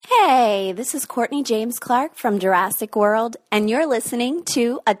Hey, this is Courtney James Clark from Jurassic World, and you're listening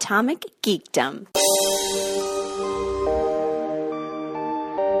to Atomic Geekdom.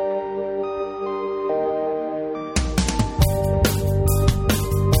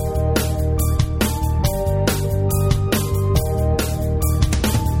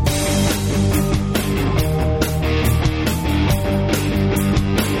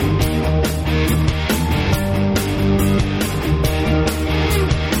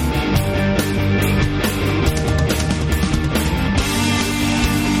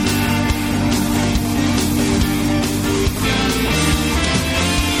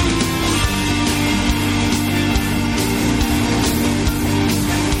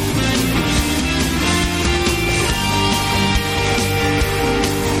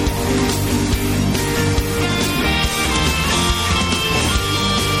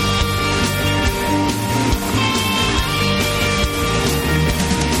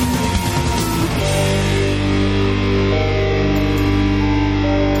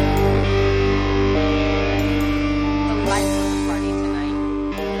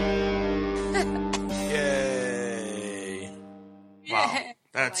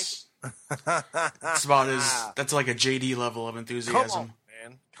 That's like a JD level of enthusiasm.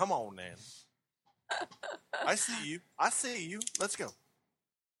 Come on, man. I see you. Let's go.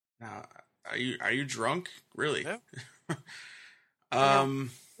 Now, are you drunk? Really? No.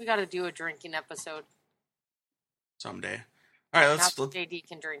 We got to do a drinking episode Someday. All right, let's JD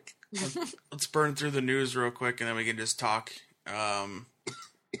can drink. let's burn through the news real quick, and then we can just talk. Sorry.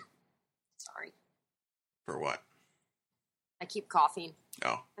 For what? I keep coughing.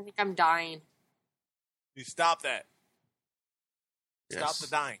 Oh. I think I'm dying. You stop that. Yes. Stop the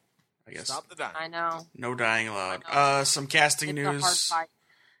dying. I guess. Stop the dying. I know. No dying allowed. Some casting news.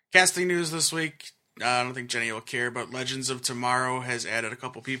 Casting news this week. I don't think Jenny will care, but Legends of Tomorrow has added a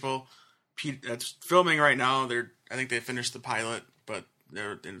couple people. That's filming right now. I think they finished the pilot, but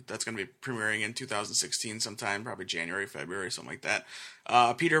that's going to be premiering in 2016 sometime, probably January, February, something like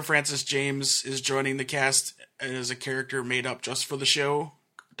that. Peter Francis James is joining the cast as a character made up just for the show,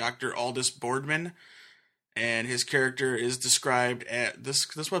 Dr. Aldous Boardman. And his character is described at this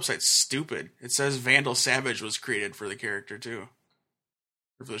website's stupid. It says Vandal Savage was created for the character too,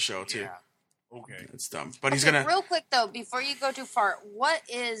 or for the show too. Yeah. Okay, it's dumb. But he's gonna real quick though before you go too far. What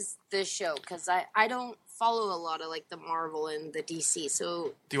is this show? Because I don't follow a lot of like the Marvel and the DC.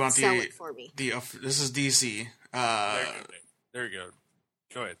 So do you want sell it for me? This is DC. There you go.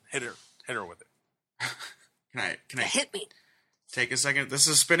 Go ahead. Hit her with it. Can I hit me? Take a second. This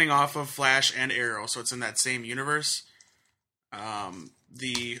is spinning off of Flash and Arrow, so it's in that same universe.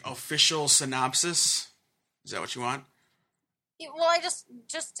 The official synopsis. Is that what you want? Yeah, well, I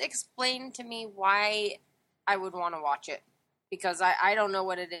just explain to me why I would want to watch it. Because I don't know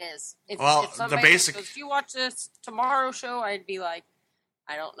what it is. If somebody the basic... goes, do you watch this Tomorrow show? I'd be like,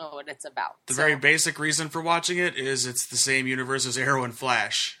 I don't know what it's about. The very basic reason for watching it is it's the same universe as Arrow and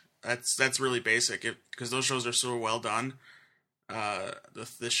Flash. That's really basic. Because those shows are so well done.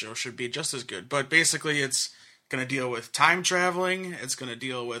 This show should be just as good. But basically it's going to deal with time traveling. It's going to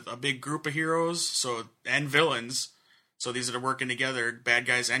deal with a big group of heroes and villains. So these are working together. Bad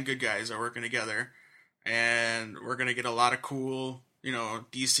guys and good guys are working together. And we're going to get a lot of cool,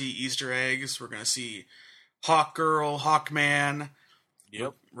 DC Easter eggs. We're going to see Hawkgirl, Hawkman.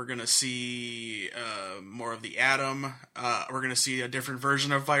 Yep. We're going to see more of the Atom. We're going to see a different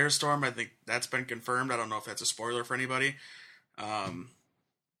version of Firestorm. I think that's been confirmed. I don't know if that's a spoiler for anybody.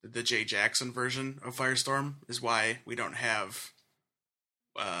 The Jay Jackson version of Firestorm is why we don't have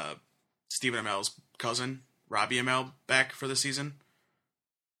Stephen Amell's cousin, Robbie Amell, back for the season.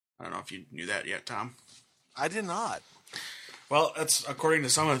 I don't know if you knew that yet, Tom. I did not. Well, that's according to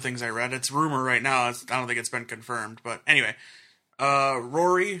some of the things I read. It's rumor right now. I don't think it's been confirmed. But anyway,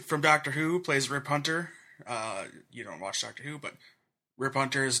 Rory from Doctor Who plays Rip Hunter. You don't watch Doctor Who, but Rip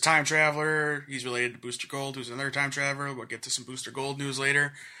Hunter is a time traveler. He's related to Booster Gold, who's another time traveler. We'll get to some Booster Gold news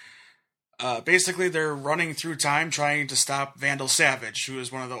later. Basically, they're running through time trying to stop Vandal Savage, who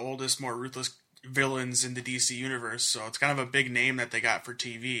is one of the oldest, more ruthless villains in the DC universe. So it's kind of a big name that they got for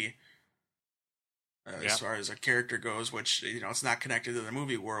TV. As far as a character goes, which, it's not connected to the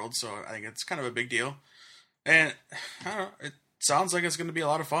movie world, so I think it's kind of a big deal. And, I don't know, it sounds like it's going to be a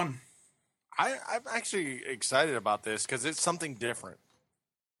lot of fun. I'm actually excited about this, because it's something different.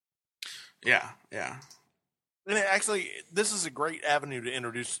 Yeah. And this is a great avenue to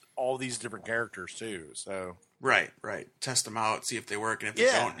introduce all these different characters, too, so... Right. Test them out, see if they work, and if they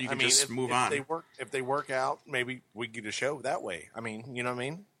don't, you can just move on. If they work out, maybe we get a show that way. I mean, you know what I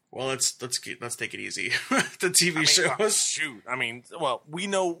mean? Well, let's take it easy. The TV shows. Shoot. I mean, well, we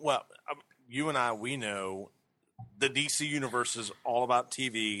know. Well, you and I, we know the DC universe is all about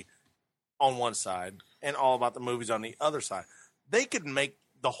TV on one side and all about the movies on the other side. They could make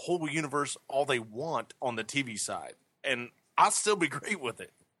the whole universe all they want on the TV side, and I'll still be great with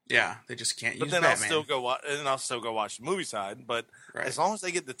it. Yeah, they just can't use But then Batman. I'll still go watch the movie side. But as long as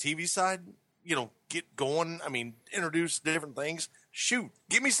they get the TV side, get going. I mean, introduce different things. Shoot,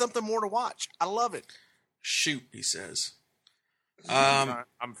 give me something more to watch. I love it. Shoot, he says.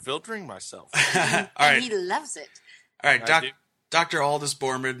 I'm filtering myself. All right. And he loves it. All right, Dr. Aldous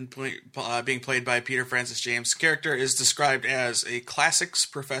Boorman, being played by Peter Francis James' character, is described as a classics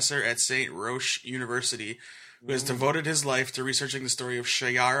professor at St. Roche University who has devoted his life to researching the story of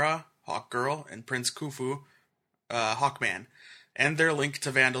Shayara, Hawkgirl, and Prince Khufu, Hawkman, and their link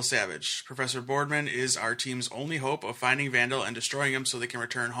to Vandal Savage. Professor Boorman is our team's only hope of finding Vandal and destroying him so they can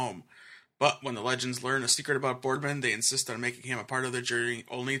return home. But when the Legends learn a secret about Boorman, they insist on making him a part of their journey,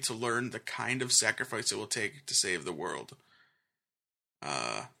 only to learn the kind of sacrifice it will take to save the world.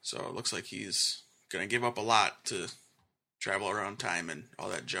 So it looks like he's going to give up a lot to travel around time and all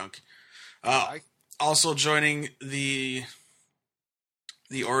that junk. Also joining the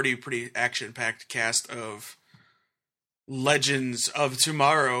already pretty action-packed cast of Legends of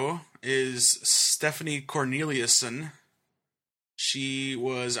Tomorrow is Stephanie Corneliusson. She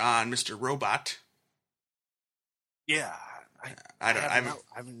was on Mr. Robot. Yeah.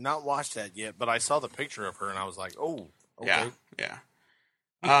 I've not watched that yet, but I saw the picture of her and I was like, oh, okay.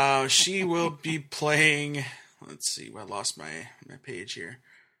 Yeah. She will be playing, let's see, I lost my page here.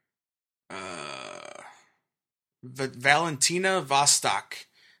 Valentina Vostok,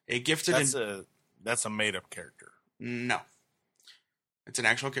 a gifted... That's a made-up character. No. It's an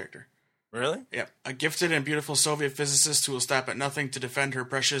actual character. Really? Yep. A gifted and beautiful Soviet physicist who will stop at nothing to defend her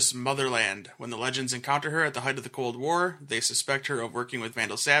precious motherland. When the Legends encounter her at the height of the Cold War, they suspect her of working with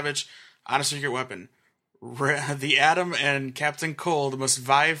Vandal Savage on a secret weapon. The Atom and Captain Cold must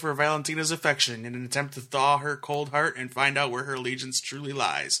vie for Valentina's affection in an attempt to thaw her cold heart and find out where her allegiance truly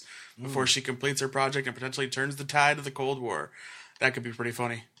lies before she completes her project and potentially turns the tide of the Cold War. That could be pretty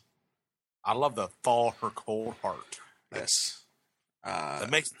funny. I love the thaw her cold heart. Yes. That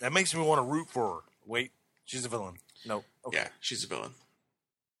makes me want to root for her. Wait, she's a villain. No. Okay. Yeah, she's a villain.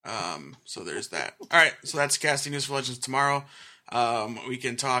 So there's that. All right, so that's casting news for Legends tomorrow. We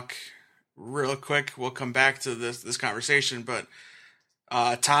can talk real quick. We'll come back to this conversation, but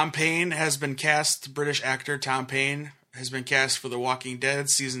Tom Paine has been cast. British actor Tom Paine has been cast for The Walking Dead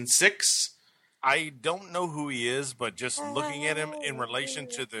season 6. I don't know who he is, but just looking at him in relation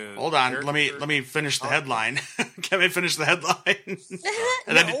to the... Hold on, let me finish the headline. Can I finish the headline?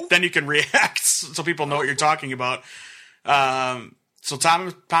 And then you can react so people know what you're talking about. So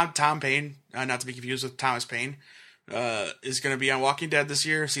Tom Paine, not to be confused with Thomas Paine, is going to be on Walking Dead this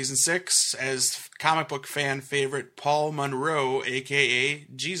year, season 6, as comic book fan favorite Paul Monroe, a.k.a.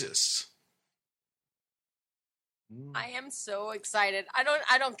 Jesus. I am so excited. I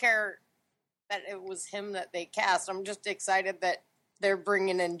don't care that it was him that they cast. I'm just excited that they're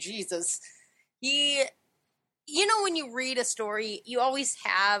bringing in Jesus. When you read a story, you always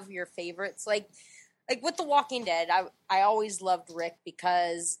have your favorites. Like with The Walking Dead, I always loved Rick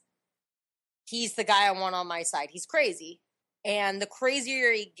because he's the guy I want on my side. He's crazy. And the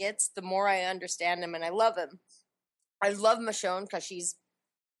crazier he gets, the more I understand him and I love him. I love Michonne because she's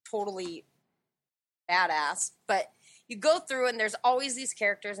totally badass. But you go through and there's always these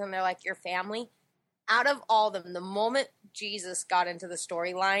characters and they're like your family. Out of all of them, the moment Jesus got into the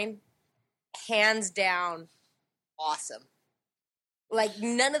storyline, hands down, awesome. Like,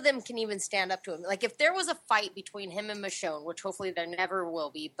 none of them can even stand up to him. Like, if there was a fight between him and Michonne, which hopefully there never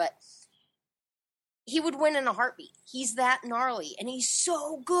will be, but he would win in a heartbeat. He's that gnarly, and he's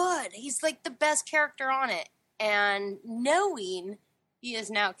so good. He's, like, the best character on it. And knowing he is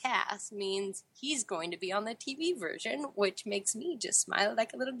now cast means he's going to be on the TV version, which makes me just smile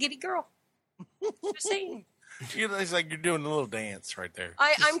like a little giddy girl. Just saying. It's like you're doing a little dance right there.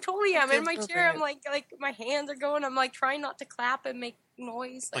 I'm in my chair. I'm like my hands are going. I'm like trying not to clap and make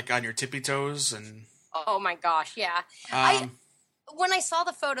noise. Like on your tippy toes and. Oh my gosh, yeah. When I saw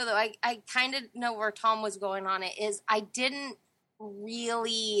the photo though, I kind of know where Tom was going on it. Is I didn't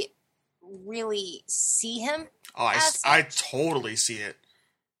really see him. Oh, I totally see it.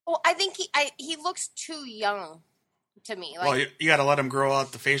 Well, I think he looks too young to me. Like, well, you got to let him grow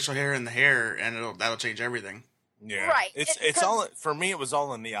out the facial hair and the hair, and that'll change everything. Yeah, right. It's all for me. It was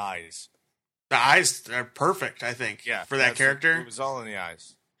all in the eyes. The eyes are perfect, I think. Yeah, for that character, it was all in the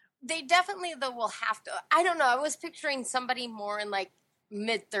eyes. They definitely though will have to. I don't know. I was picturing somebody more in like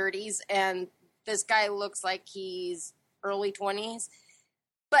mid-30s, and this guy looks like he's early 20s.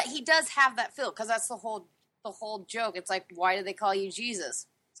 But he does have that feel, because that's the whole joke. It's like, why do they call you Jesus?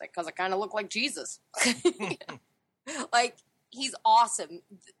 It's like, because I kind of look like Jesus. Like, he's awesome.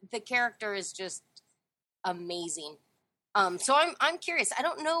 The character is just amazing. So I'm curious. I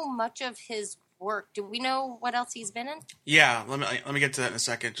don't know much of his work. Do we know what else he's been in? Yeah, let me get to that in a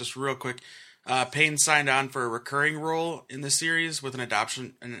second. Just real quick, Payne signed on for a recurring role in the series with an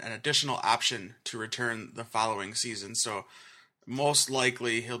additional option to return the following season. So most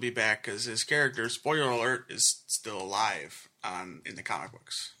likely he'll be back because his character, spoiler alert, is still alive in the comic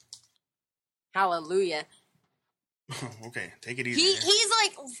books. Hallelujah. Okay, take it easy. He's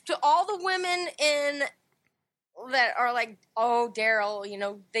like, to all the women in that are like, oh, Daryl,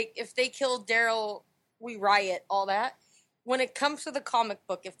 if they killed Daryl, we riot, all that. When it comes to the comic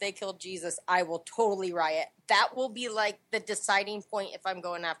book, if they killed Jesus, I will totally riot. That will be like the deciding point if I'm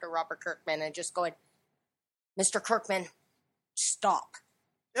going after Robert Kirkman and just going, Mr. Kirkman, stop.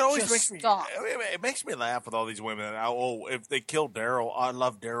 It always Just makes stop. me. It makes me laugh with all these women. Oh, if they kill Daryl, I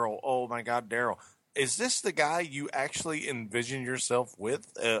love Daryl. Oh my God, Daryl. Is this the guy you actually envision yourself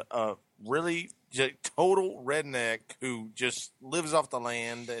with? A really total redneck who just lives off the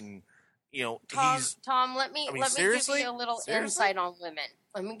land, and Tom, let me give you a little Seriously? insight on women.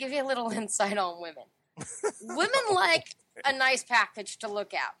 Let me give you a little insight on women. Women like a nice package to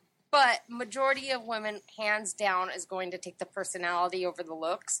look at, but majority of women, hands down, is going to take the personality over the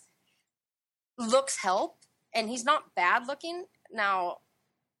looks. Looks help, and he's not bad looking. Now,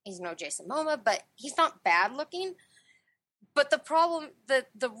 he's no Jason Momoa, but he's not bad looking. But the problem,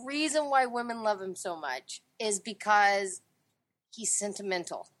 the reason why women love him so much is because he's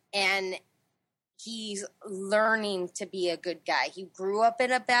sentimental and he's learning to be a good guy. He grew up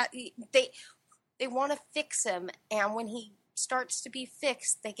in a bad. They want to fix him, and when he starts to be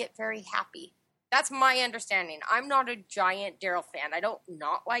fixed, they get very happy. That's my understanding. I'm not a giant Daryl fan. I don't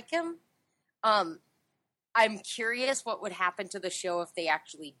not like him. I'm curious what would happen to the show if they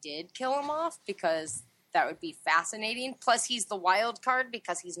actually did kill him off, because that would be fascinating. Plus, he's the wild card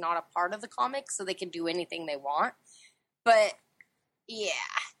because he's not a part of the comics, so they can do anything they want. But yeah,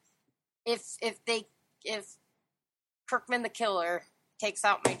 if Kirkman the Killer takes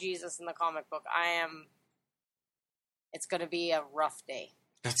out my Jesus in the comic book, it's going to be a rough day.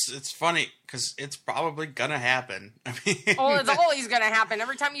 It's funny because it's probably gonna happen. I mean, it's always going to happen.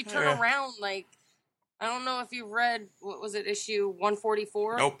 Every time you turn around, like, I don't know if you read, what was it, issue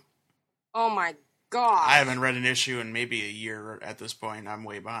 144? Nope. Oh my God. I haven't read an issue in maybe a year at this point. I'm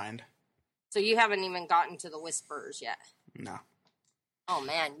way behind. So you haven't even gotten to the Whisperers yet? No. Oh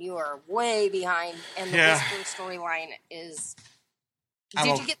man, you are way behind. And the Whisperer storyline is...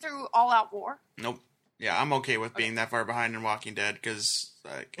 Did you get through All Out War? Nope. Yeah, I'm okay with being that far behind in Walking Dead because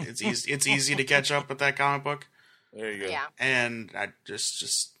it's easy. It's easy to catch up with that comic book. There you go. Yeah. And I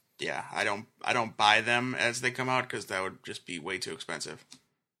just I don't buy them as they come out because that would just be way too expensive.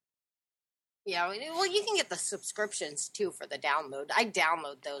 Yeah, well, you can get the subscriptions too for the download. I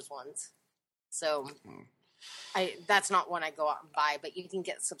download those ones, so that's not one I go out and buy. But you can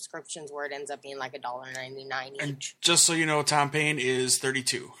get subscriptions where it ends up being like $1.99 each. And just so you know, Tom Payne is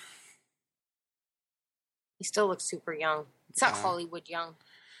 32. He still looks super young. It's not Hollywood young.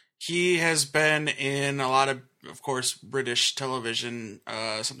 He has been in a lot of course, British television.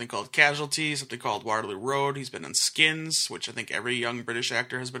 Something called Casualty, something called Waterloo Road. He's been on Skins, which I think every young British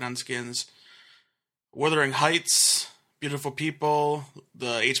actor has been on Skins. Wuthering Heights, Beautiful People,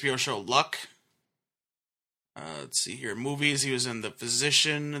 the HBO show Luck. Let's see here. Movies, he was in The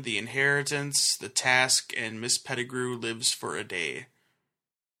Physician, The Inheritance, The Task, and Miss Pettigrew Lives for a Day.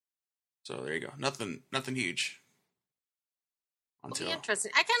 So there you go. Nothing huge.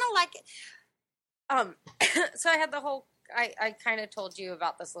 Interesting. I kind of like it. So I had the whole... I kind of told you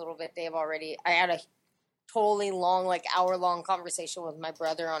about this a little bit, Dave, already. I had a totally long, like hour-long conversation with my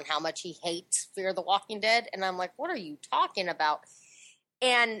brother on how much he hates Fear the Walking Dead. And I'm like, what are you talking about?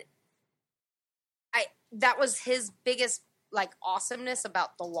 And that was his biggest, like, awesomeness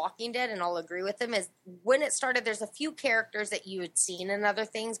about The Walking Dead, and I'll agree with him, is when it started, there's a few characters that you had seen in other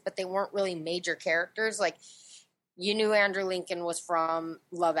things, but they weren't really major characters. Like, you knew Andrew Lincoln was from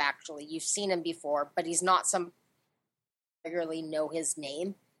Love Actually. You've seen him before, but he's not some regularly know his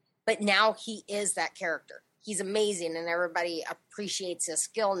name. But now he is that character. He's amazing, and everybody appreciates his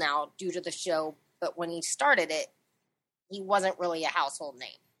skill now due to the show. But when he started it, he wasn't really a household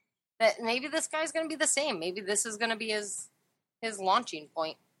name. But maybe this guy's going to be the same. Maybe this is going to be his launching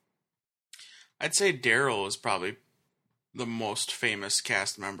point. I'd say Daryl is probably the most famous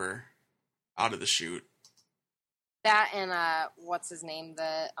cast member out of the chute. That and what's his name?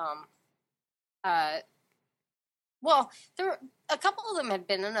 The Well, a couple of them had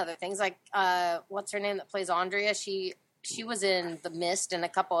been in other things. Like, what's her name that plays Andrea? She was in The Mist and a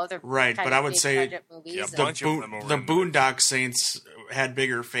couple other Right, kind but of I would big say budget movies. Yeah, And- bunch of them were the in the Boondock Saints had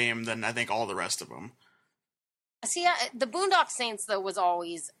bigger fame than I think all the rest of them. See, the Boondock Saints though was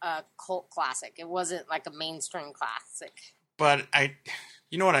always a cult classic. It wasn't like a mainstream classic. But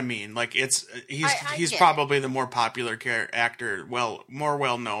you know what I mean? Like he's get probably the more popular actor, more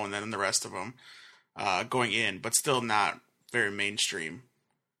well known than the rest of them going in, but still not very mainstream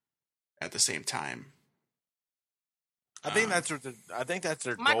at the same time. I think that's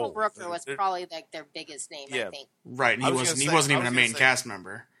their Michael goal. Rooker was probably like their biggest name. Yeah. I think. Right, and I he was wasn't gonna say- even I a was main gonna say- cast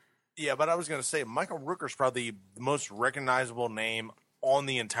member. Yeah, but I was going to say Michael Rooker's probably the most recognizable name on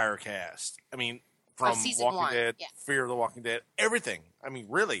the entire cast. I mean, from season Walking 1, Dead, yeah. Fear of the Walking Dead, everything. I mean,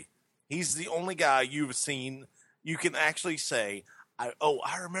 really, he's the only guy you've seen. You can actually say, I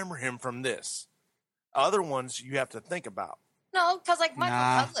remember him from this." Other ones you have to think about. No, because like Michael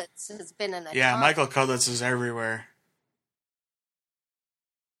Nah. Cudlitz has been in a Yeah, ton. Michael Cudlitz is everywhere.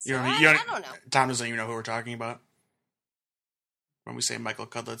 So I I don't know. Tom doesn't even know who we're talking about. When we say Michael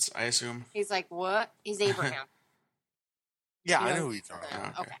Cudlitz, I assume. He's like, what? He's Abraham. Yeah, You I know know who you're talking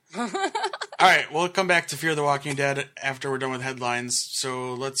about. Okay. All right, we'll come back to Fear the Walking Dead after we're done with headlines.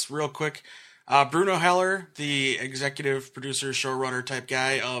 So let's real quick. Bruno Heller, the executive producer, showrunner type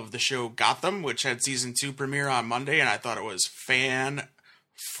guy of the show Gotham, which had season 2 premiere on Monday, and I thought it was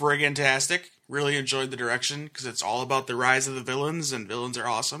friggin-tastic. Really enjoyed the direction because it's all about the rise of the villains, and villains are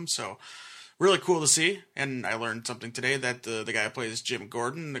awesome. So really cool to see. And I learned something today that the guy who plays Jim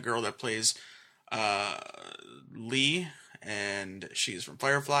Gordon, the girl that plays Lee, and she's from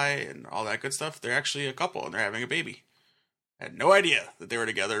Firefly and all that good stuff, they're actually a couple and they're having a baby. I had no idea that they were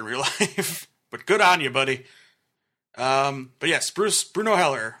together in real life, but good on you, buddy. But yes, Bruno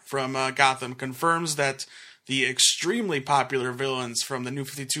Heller from Gotham confirms that the extremely popular villains from the New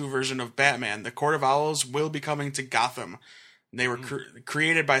 52 version of Batman, the Court of Owls, will be coming to Gotham. They were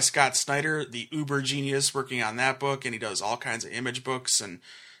created by Scott Snyder, the uber genius working on that book, and he does all kinds of Image books, and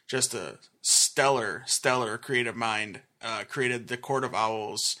just a stellar creative mind. Created the Court of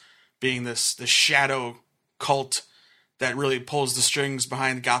Owls, being the shadow cult that really pulls the strings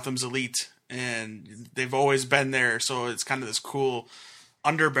behind Gotham's elite, and they've always been there. So it's kind of this cool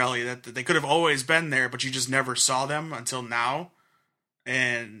underbelly that they could have always been there, but you just never saw them until now.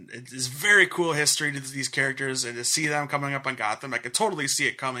 And it is very cool history to these characters, and to see them coming up on Gotham, I could totally see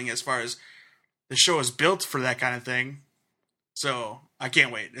it coming as far as the show is built for that kind of thing. So I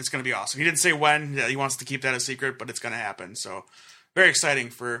can't wait. It's going to be awesome. He didn't say when. He wants to keep that a secret, but it's going to happen. So very exciting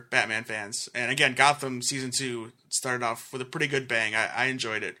for Batman fans. And again, Gotham Season 2 started off with a pretty good bang. I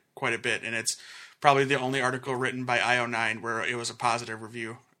enjoyed it quite a bit, and it's probably the only article written by IO9 where it was a positive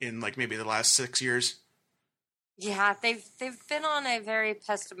review in like maybe the last 6 years. Yeah, they've been on a very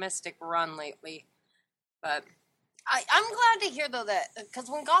pessimistic run lately, but I'm glad to hear though that because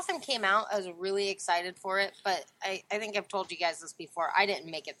when Gotham came out, I was really excited for it. But I think I've told you guys this before. I didn't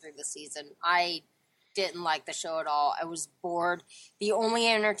make it through the season. I didn't like the show at all. I was bored. The only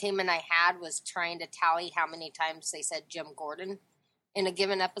entertainment I had was trying to tally how many times they said Jim Gordon in a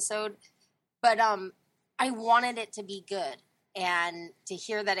given episode. But I wanted it to be good, and to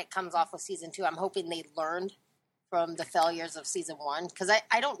hear that it comes off with season 2, I'm hoping they learned from the failures of season 1, because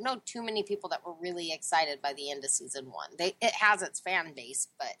I don't know too many people that were really excited by the end of season 1. It has its fan base,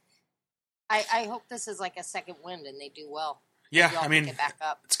 but I hope this is like a second wind and they do well. Yeah, Maybe I'll I mean, pick it back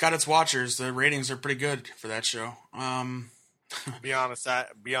up. it's got its watchers. The ratings are pretty good for that show. Be honest,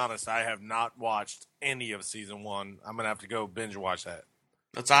 I have not watched any of season 1. I'm gonna have to go binge watch that.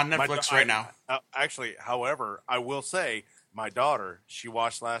 It's on Netflix right now. Actually, however, I will say my daughter, she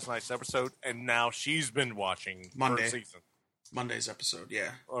watched last night's episode, and now she's been watching Monday. first season Monday's episode,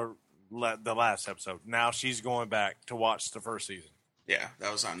 yeah. or the last episode. Now she's going back to watch the first season. Yeah,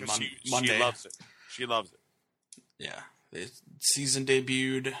 that was on 'Cause Monday. She loves it. She loves it. Yeah, the season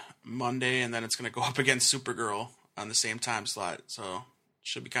debuted Monday, and then it's going to go up against Supergirl on the same time slot, so it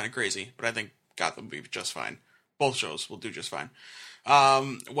should be kind of crazy. But I think Gotham will be just fine. Both shows will do just fine.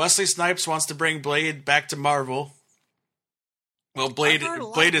 Wesley Snipes wants to bring Blade back to Marvel. Well,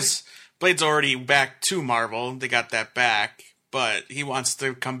 Blade's already back to Marvel. They got that back, but he wants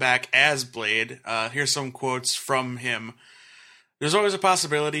to come back as Blade. Here's some quotes from him. There's always a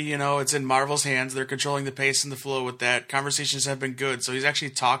possibility, it's in Marvel's hands. They're controlling the pace and the flow with that. Conversations have been good, so he's actually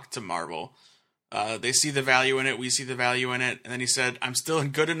talked to Marvel. They see the value in it. We see the value in it. And then he said, I'm still in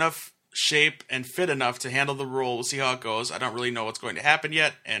good enough shape and fit enough to handle the role. We'll see how it goes. I don't really know what's going to happen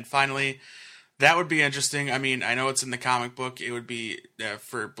yet. And finally, That would be interesting. I mean, I know it's in the comic book. It would be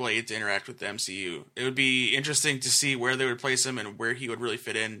for Blade to interact with the MCU. It would be interesting to see where they would place him and where he would really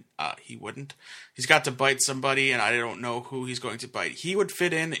fit in. He wouldn't. He's got to bite somebody, and I don't know who he's going to bite. He would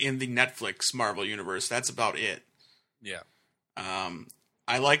fit in the Netflix Marvel universe. That's about it. Yeah.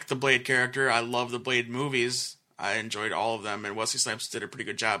 I like the Blade character. I love the Blade movies. I enjoyed all of them, and Wesley Snipes did a pretty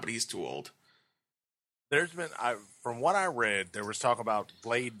good job, but he's too old. There's been, from what I read, there was talk about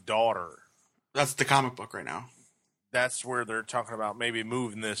Blade daughter. That's the comic book right now. That's where they're talking about maybe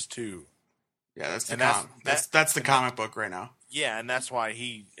moving this to. Yeah, that's the that's the comic book right now. Yeah, and that's why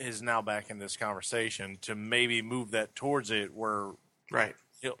he is now back in this conversation to maybe move that towards it, where right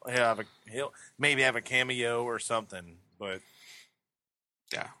he'll maybe have a cameo or something. But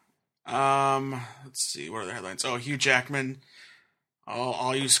yeah, let's see, what are the headlines? Oh, Hugh Jackman.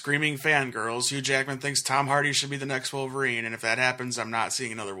 All you screaming fangirls, Hugh Jackman thinks Tom Hardy should be the next Wolverine, and if that happens, I'm not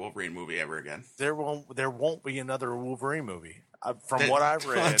seeing another Wolverine movie ever again. There won't be another Wolverine movie. From what I've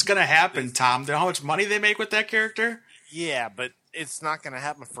read, well, it's going to happen, Tom. Do you know how much money they make with that character? Yeah, but it's not going to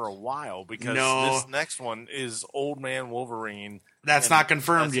happen for a while because this next one is Old Man Wolverine. That's not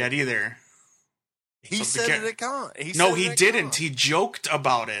confirmed yet either. He said it at Con. No, he didn't. He joked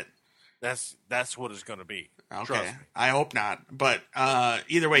about it. That's what it's going to be. Okay, I hope not. But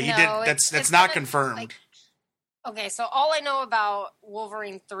either way, he did. That's not confirmed. Okay, so all I know about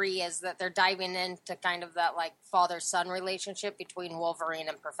Wolverine 3 is that they're diving into kind of that like father-son relationship between Wolverine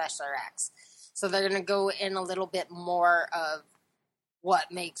and Professor X. So they're going to go in a little bit more of what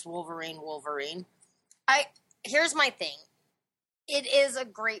makes Wolverine Wolverine. Here's my thing. It is a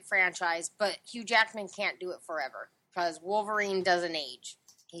great franchise, but Hugh Jackman can't do it forever because Wolverine doesn't age.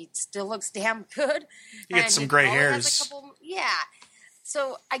 He still looks damn good. He gets some gray hairs. Yeah.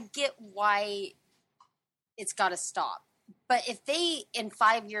 So I get why it's got to stop. But if they, in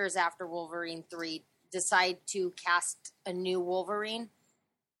 5 years after Wolverine 3, decide to cast a new Wolverine,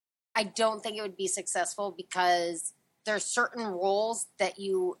 I don't think it would be successful because there's certain roles that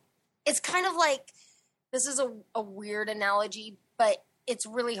it's kind of like, this is a weird analogy, but it's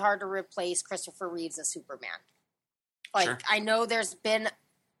really hard to replace Christopher Reeves as Superman. Like, sure. I know there's been...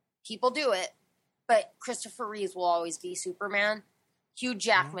 People do it, but Christopher Reeves will always be Superman. Hugh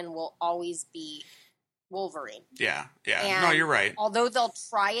Jackman will always be Wolverine. Yeah. And no, you're right. Although they'll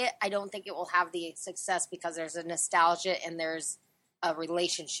try it, I don't think it will have the success because there's a nostalgia and there's a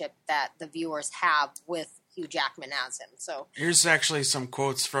relationship that the viewers have with Hugh Jackman as him. So here's actually some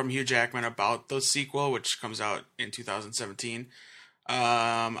quotes from Hugh Jackman about the sequel, which comes out in 2017.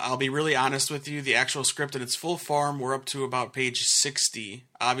 I'll be really honest with you. The actual script in its full form, we're up to about page 60.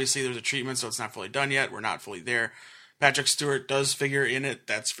 Obviously, there's a treatment, so it's not fully done yet. We're not fully there. Patrick Stewart does figure in it,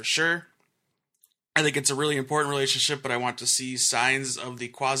 that's for sure. I think it's a really important relationship, but I want to see signs of the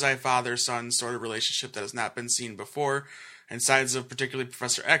quasi-father-son sort of relationship that has not been seen before, and signs of particularly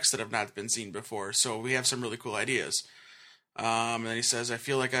Professor X that have not been seen before. So we have some really cool ideas. And then he says, I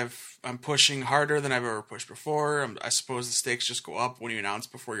feel like I'm pushing harder than I've ever pushed before. I suppose the stakes just go up when you announce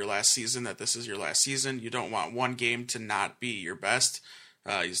before your last season that this is your last season. You don't want one game to not be your best.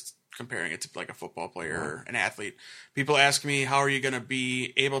 He's comparing it to like a football player or an athlete. People ask me, how are you going to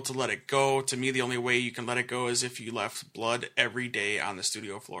be able to let it go? To me, the only way you can let it go is if you left blood every day on the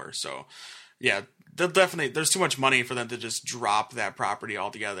studio floor. So, yeah, there's too much money for them to just drop that property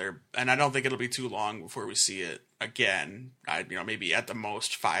altogether. And I don't think it'll be too long before we see it again. Maybe at the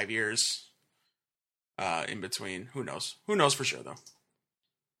most 5 years in between. Who knows? Who knows for sure, though?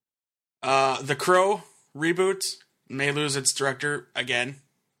 The Crow reboot may lose its director again.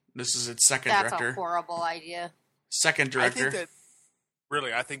 This is its second director. That's a horrible idea. Second director.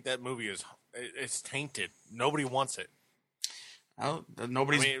 I think that movie it's tainted. Nobody wants it. Well,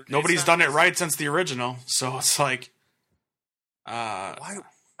 nobody's done it right since the original, so it's like, why?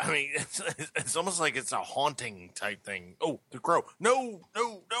 I mean, it's almost like it's a haunting type thing. Oh, The Crow. No,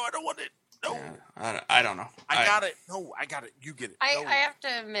 I don't want it. No, yeah, I don't know. I got it. No, I got it. You get it. I have to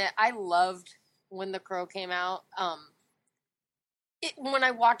admit, I loved when The Crow came out. When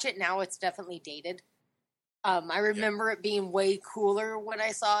I watch it now, it's definitely dated. I remember it being way cooler when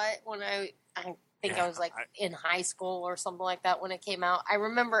I saw it. When I think I was like in high school or something like that when it came out. I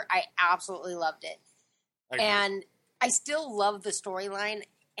remember I absolutely loved it. And I still love the storyline,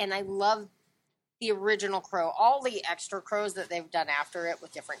 and I love the original Crow. All the extra Crows that they've done after it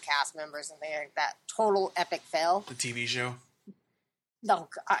with different cast members and things like that. Total epic fail. The TV show? No,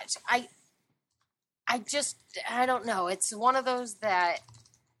 gosh. I don't know. It's one of those that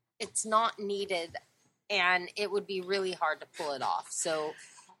it's not needed, and it would be really hard to pull it off. So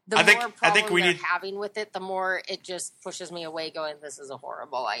the I think- more I think problems we they're need- having with it, the more it just pushes me away going, this is a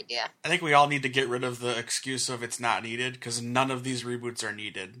horrible idea. I think we all need to get rid of the excuse of it's not needed, because none of these reboots are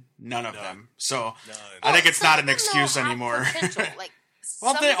needed. None of them. So I think it's not an excuse anymore. Like,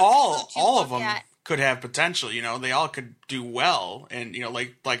 Well, some they of the reboots you all look of them at- could have potential. You know, they all could do well, and you know,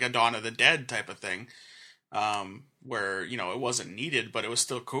 like a Dawn of the Dead type of thing, where you know it wasn't needed, but it was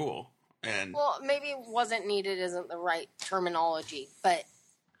still cool. And Well, maybe wasn't needed isn't the right terminology, but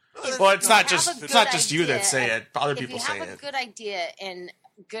well, it's not have just a it's good not just you that idea, say it. Other if people you say have a it. good idea and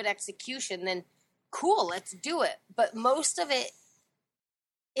good execution, then cool, let's do it. But most of it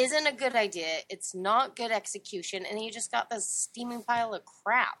isn't a good idea. It's not good execution, and you just got this steaming pile of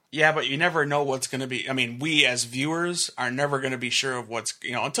crap. Yeah, but you never know what's going to be. I mean, we as viewers are never going to be sure of what's,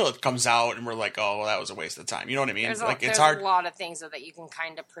 you know, until it comes out and we're like, oh, well, that was a waste of time. You know what I mean? There's, Like, there's it's hard. a lot of things that you can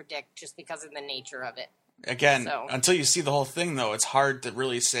kind of predict just because of the nature of it. Again, So- until you see the whole thing, though, it's hard to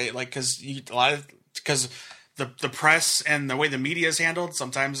really say, like, because the press and the way the media is handled,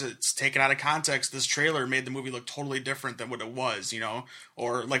 sometimes it's taken out of context. This trailer made the movie look totally different than what it was, you know?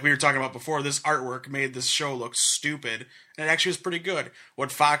 Or, like we were talking about before, this artwork made this show look stupid, and it actually was pretty good.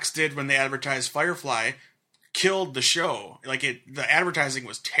 What Fox did when they advertised Firefly killed the show. Like, the advertising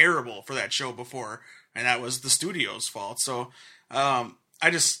was terrible for that show before, and that was the studio's fault. So, I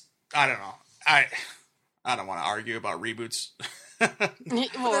don't know. I don't want to argue about reboots.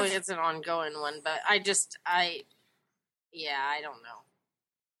 Well, it's an ongoing one, but I don't know.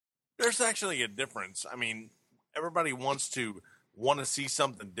 There's actually a difference. I mean, everybody wants to see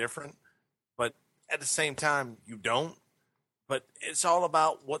something different, but at the same time, you don't. But it's all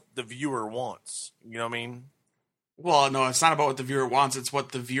about what the viewer wants. You know what I mean? Well, no, it's not about what the viewer wants. It's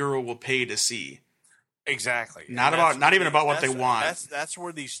what the viewer will pay to see. Exactly. Not And about- that's not where even about what they want. That's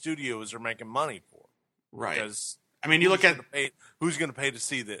where these studios are making money for. Right. Because I mean, you look at who's going to pay to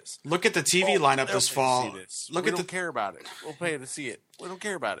see this? the TV Oh, lineup they'll this pay to fall. see this. Look we at don't the care about it. We'll pay to see it. We don't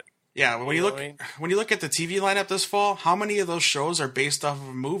care about it. yeah. When you know look what I mean? when you look at the TV lineup this fall, how many of those shows are based off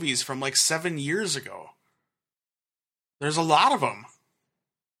of movies from like 7 years ago? There's a lot of them.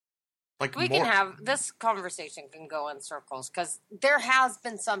 Like We more. can have this conversation can go in circles because there has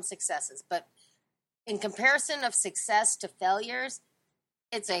been some successes, but in comparison of success to failures,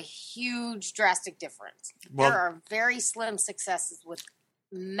 it's a huge drastic difference. Well- There are very slim successes with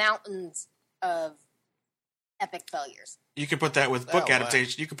mountains of epic failures. You could put that with book well.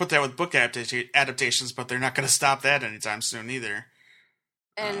 adaptation. You could put that with book adaptations, but they're not going to stop that anytime soon either.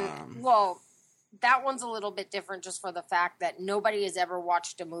 And well, that one's a little bit different just for the fact that nobody has ever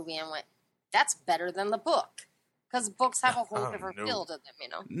watched a movie and went, "That's better than the book," because books have a whole Oh, different no. feel to them, you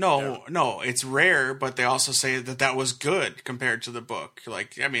know. No, it's rare, but they also say that was good compared to the book.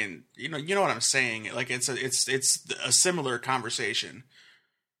 Like, I mean, you know what I'm saying. Like, it's a similar conversation.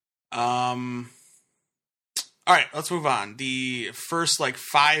 All right, let's move on. The first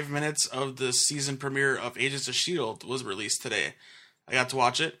 5 minutes of the season premiere of Agents of S.H.I.E.L.D. was released today. I got to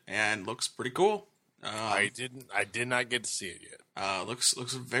watch it and looks pretty cool. I did not get to see it yet. Looks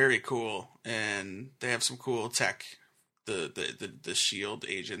very cool, and they have some cool tech. The Shield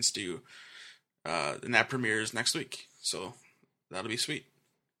agents do, and that premieres next week, so that'll be sweet.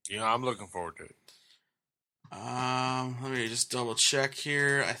 You know, I'm looking forward to it. Let me just double check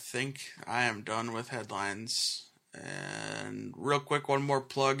here. I think I am done with headlines. And real quick, one more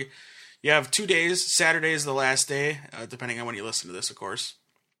plug. You have 2 days. Saturday is the last day, depending on when you listen to this, of course.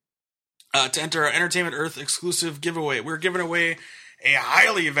 To enter our Entertainment Earth exclusive giveaway. We're giving away a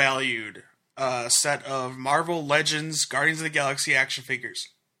highly valued set of Marvel Legends Guardians of the Galaxy action figures.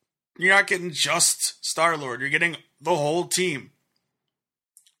 You're not getting just Star-Lord. You're getting the whole team.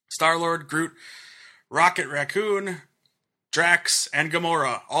 Star-Lord, Groot, Rocket Raccoon, Drax, and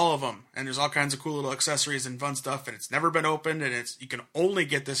Gamora, all of them. And there's all kinds of cool little accessories and fun stuff, and it's never been opened, and you can only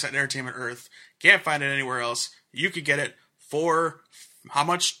get this at Entertainment Earth. Can't find it anywhere else. You could get it for how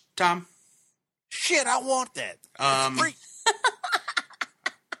much, Tom? Shit, I want that. It's free.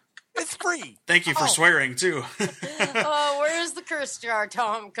 It's free. Thank you for swearing, too. Oh, where's the curse jar,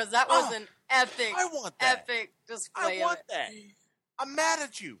 Tom? Because that was an epic, I want that. epic display. I want of it. that. I'm mad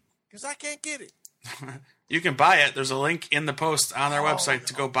at you because I can't get it. You can buy it. There's a link in the post on their website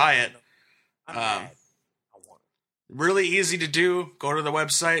to go buy it. I'm mad. I want it. Really easy to do. Go to the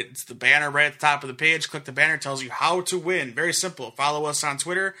website. It's the banner right at the top of the page. Click the banner. It tells you how to win. Very simple. Follow us on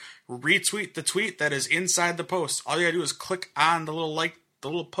Twitter. Retweet the tweet that is inside the post. All you gotta do is click on the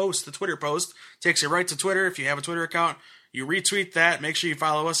little post, the Twitter post. Takes you right to Twitter. If you have a Twitter account, you retweet that. Make sure you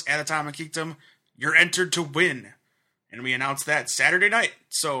follow us at Atomic Geekdom. You're entered to win. And we announced that Saturday night.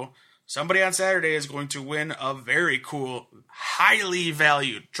 So somebody on Saturday is going to win a very cool, highly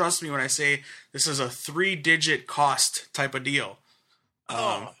valued. Trust me when I say this is a 3-digit cost type of deal.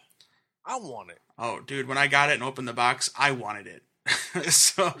 I want it. Oh, dude, when I got it and opened the box, I wanted it.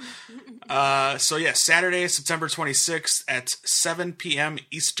 So yeah, Saturday, September 26th at 7 p.m.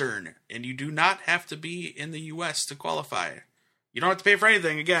 Eastern. And you do not have to be in the U.S. to qualify. You don't have to pay for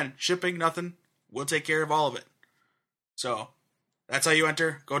anything. Again, shipping, nothing. We'll take care of all of it. So that's how you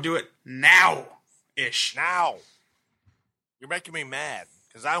enter. Go do it now-ish. Now. You're making me mad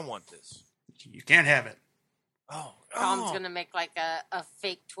because I want this. You can't have it. Tom's gonna make like a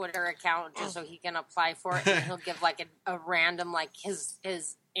fake Twitter account just so he can apply for it, and he'll give like a random like his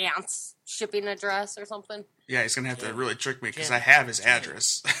aunt's shipping address or something. Yeah, he's gonna have to really trick me because I have his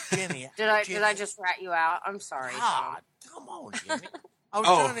address. Jenny, Did I just rat you out? I'm sorry. Tom. Come on, Jenny. I was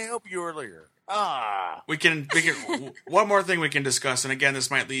trying to help you earlier. We can one more thing we can discuss, and again, this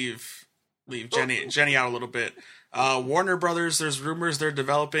might leave Jenny out a little bit. Warner Brothers, there's rumors they're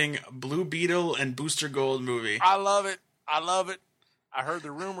developing Blue Beetle and Booster Gold movie. I love it. I heard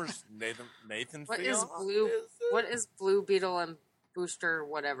the rumors. Nathan. What Fillion? is Blue? What is Blue Beetle and Booster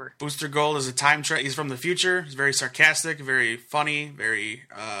whatever? Booster Gold is a time travel. He's from the future. He's very sarcastic, very funny, very.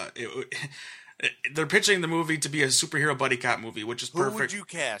 They're pitching the movie to be a superhero buddy cop movie, which is perfect. Who would you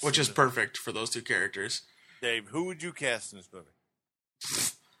cast? Which is perfect for those two characters. Dave, who would you cast in this movie?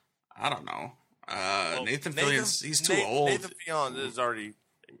 I don't know. Nathan Fillion, he's too old. Nathan Fillion is already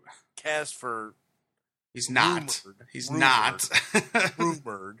cast for. He's not. Not.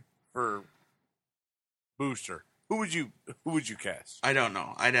 Rumored for Booster. Who would you cast? I don't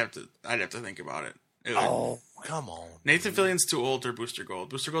know. I'd have to think about it. Come on. Nathan Fillion's too old for Booster Gold.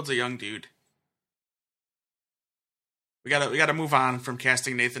 Booster Gold's a young dude. We gotta move on from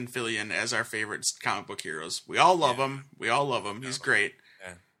casting Nathan Fillion as our favorite comic book heroes. We all love him. He's great.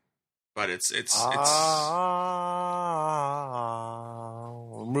 Yeah. But it's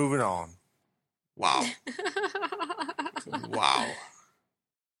we're moving on. Wow. Wow.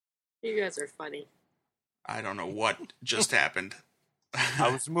 You guys are funny. I don't know what just happened.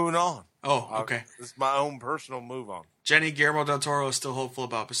 I was moving on. Oh, okay. This is my own personal move on. Jenny, Guillermo del Toro is still hopeful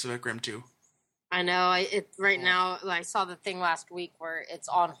about Pacific Rim 2. I know. Right now, I saw the thing last week where it's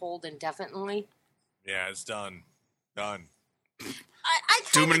on hold indefinitely. Yeah, it's done. Done. I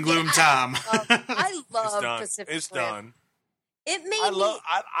Doom and gloom, Tom. I love It's done. Pacific It's Rim. done. It made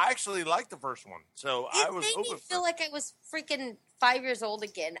I actually liked the first one, so I was made hoping me feel like I was freaking 5 years old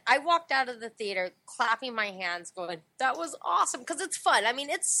again. I walked out of the theater clapping my hands, going, "That was awesome!" Because it's fun. I mean,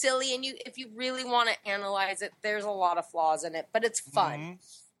 it's silly, and if you really want to analyze it, there's a lot of flaws in it, but it's fun. Mhm.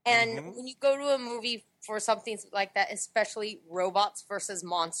 And when you go to a movie for something like that, especially robots versus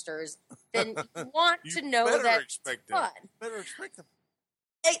monsters, then you want to know better that it's expect fun. them. Better expect them.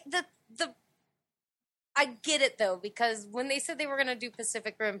 I get it though, because when they said they were going to do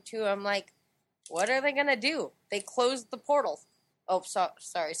Pacific Rim 2, I'm like, what are they going to do? They closed the portal. Oh,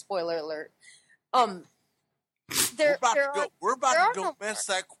 sorry, spoiler alert. We're about to go mess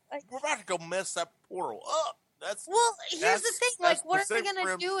that portal up. Here's the thing. Like, what are they Pacific going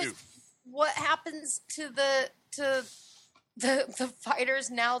to Rim do? 2. Is what happens to the fighters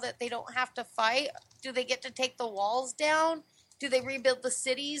now that they don't have to fight? Do they get to take the walls down? Do they rebuild the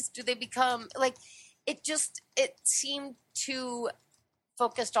cities? Do they become like? It seemed too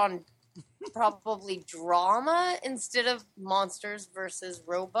focused on probably drama instead of monsters versus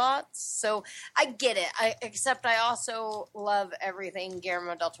robots. So I get it. Except I also love everything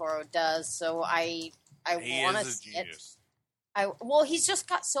Guillermo del Toro does. So I want to see it. He's just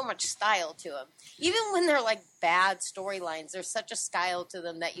got so much style to him. Even when they're like bad storylines, there's such a style to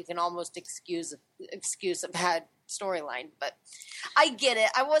them that you can almost excuse a bad storyline. But I get it.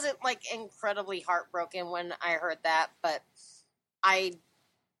 I wasn't like incredibly heartbroken when I heard that, but I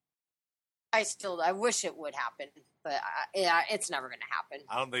wish it would happen, but it's never going to happen.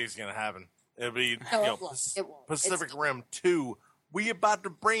 I don't think it's going to happen. It'll be It won't. Pacific Rim 2. We about to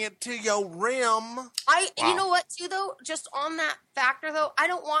bring it to your rim. You know what, too, though? Just on that factor, though, I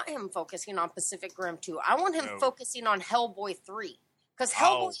don't want him focusing on Pacific Rim 2. I want him focusing on Hellboy 3. Because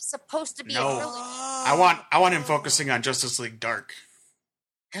Hellboy is supposed to be a really... I want him focusing on Justice League Dark.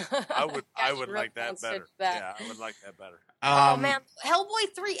 I would like that better. Yeah, I would like that better. Oh, man.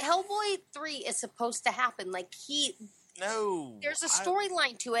 Hellboy 3 is supposed to happen. Like, there's a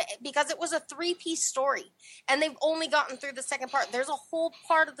storyline to it because it was a 3-piece story, and they've only gotten through the second part. There's a whole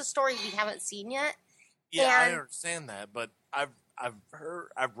part of the story we haven't seen yet. Yeah, I understand that, but I've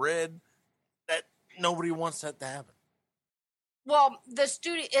read that nobody wants that to happen. Well, the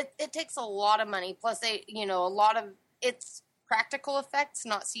studio it takes a lot of money. Plus, it's practical effects,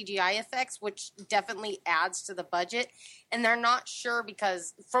 not CGI effects, which definitely adds to the budget. And they're not sure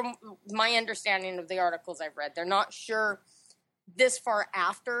because, from my understanding of the articles I've read, they're not sure this far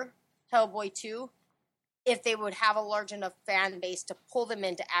after Hellboy 2 if they would have a large enough fan base to pull them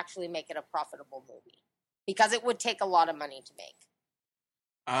in to actually make it a profitable movie. Because it would take a lot of money to make.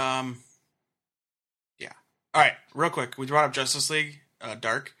 Yeah. All right, real quick. We brought up Justice League,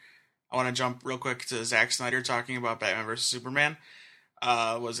 Dark. I want to jump real quick to Zack Snyder talking about Batman vs. Superman.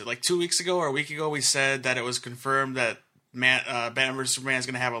 Was it like 2 weeks ago or a week ago? We said that it was confirmed that Batman vs. Superman is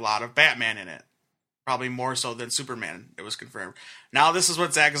going to have a lot of Batman in it. Probably more so than Superman. It was confirmed. Now this is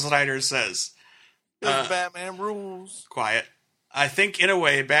what Zack Snyder says. Batman rules. Quiet. I think, in a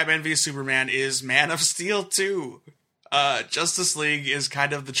way, Batman v Superman is Man of Steel 2. Justice League is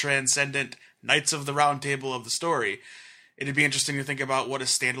kind of the transcendent Knights of the Round Table of the story. It'd be interesting to think about what a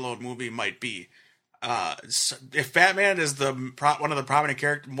standalone movie might be. If Batman is one of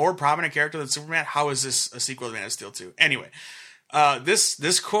the more prominent character than Superman, how is this a sequel to Man of Steel 2? Anyway,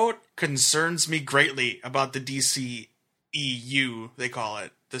 this quote concerns me greatly about the DC EU, they call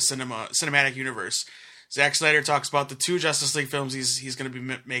it, the cinematic universe. Zack Snyder talks about the 2 Justice League films he's going to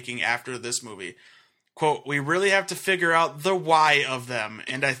be making after this movie. Quote, "We really have to figure out the why of them,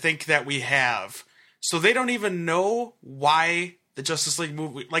 and I think that we have." So they don't even know why the Justice League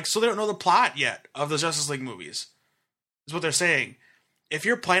movie... so they don't know the plot yet of the Justice League movies. Is what they're saying. If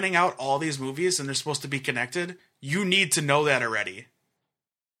you're planning out all these movies and they're supposed to be connected, you need to know that already.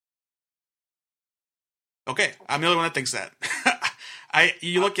 Okay, I'm the only one that thinks that.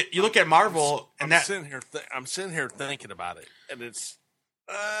 You look at Marvel, and I'm sitting here thinking about it, and it's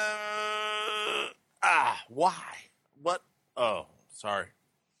why? What? Oh, sorry.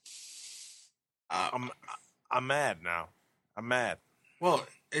 I'm mad now. I'm mad. Well,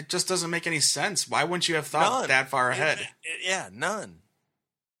 it just doesn't make any sense. Why wouldn't you have thought that far ahead? Yeah, none.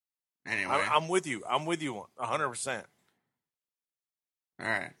 Anyway, I'm with you. I'm with you 100%. All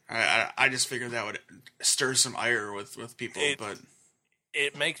right. I just figured that would stir some ire with people, but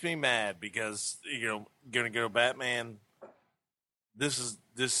it makes me mad because gonna go Batman. This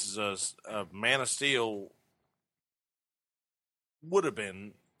is a Man of Steel would have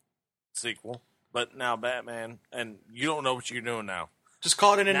been sequel, but now Batman, and you don't know what you're doing now. Just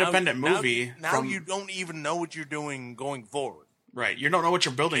call it an independent movie. Now you don't even know what you're doing going forward. Right. You don't know what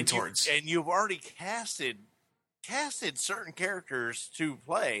you're building towards. And you've already casted certain characters to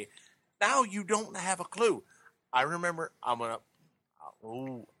play. Now you don't have a clue. I remember I'm gonna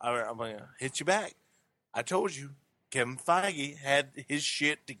hit you back. I told you Kevin Feige had his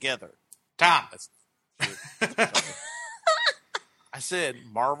shit together. Tom. I said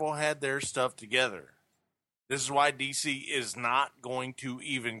Marvel had their stuff together. This is why DC is not going to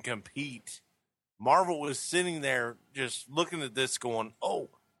even compete. Marvel was sitting there just looking at this going,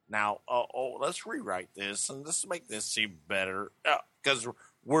 let's rewrite this and let's make this seem better because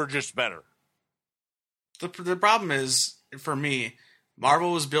we're just better. The problem is, for me,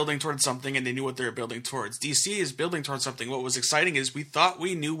 Marvel was building towards something and they knew what they were building towards. DC is building towards something. What was exciting is we thought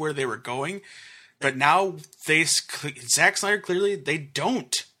we knew where they were going, but now Zack Snyder clearly they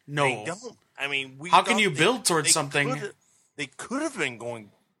don't know. They don't. I mean, how can you build towards something? They could have been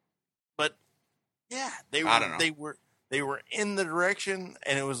going, but yeah, they were in the direction,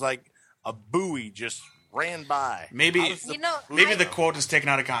 and it was like a buoy just ran by. Maybe the quote is taken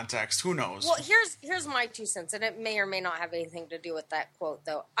out of context. Who knows? Well, here's my 2 cents, and it may or may not have anything to do with that quote,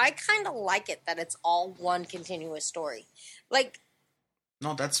 though. I kind of like it that it's all one continuous story.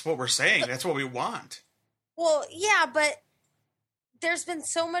 No, that's what we're saying. That's what we want. Well, yeah, but there's been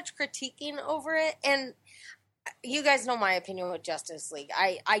so much critiquing over it, and you guys know my opinion with Justice League.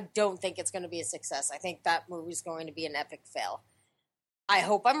 I don't think it's going to be a success. I think that movie's going to be an epic fail. I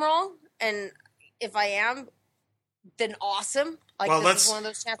hope I'm wrong, and if I am, then awesome. This is one of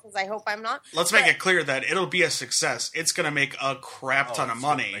those chances I hope I'm not. Let's make it clear that it'll be a success. It's going to make a crap ton of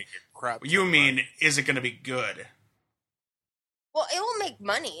money. Is it going to be good? Well, it will make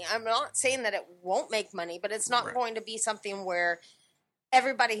money. I'm not saying that it won't make money, but it's not going to be something where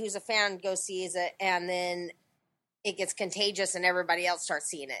everybody who's a fan goes sees it and then it gets contagious and everybody else starts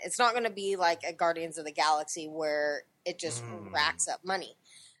seeing it. It's not going to be like a Guardians of the Galaxy where it just racks up money.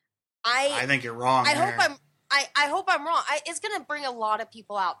 I think you're wrong. I hope I'm wrong. It's going to bring a lot of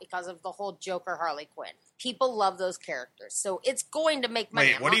people out because of the whole Joker Harley Quinn. People love those characters, so it's going to make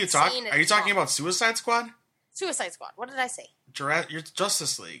money. Wait, what are you talking? Are you talking about Suicide Squad? Suicide Squad. What did I say? Your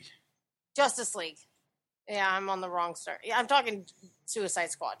Justice League. Justice League. Yeah, I'm on the wrong start. Yeah, I'm talking Suicide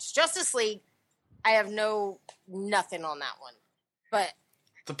Squad. Justice League, I have nothing on that one. But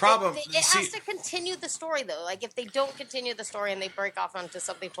The problem... It has to continue the story, though. Like, if they don't continue the story and they break off onto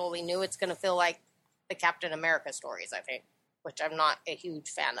something totally new, it's going to feel like the Captain America stories, I think, which I'm not a huge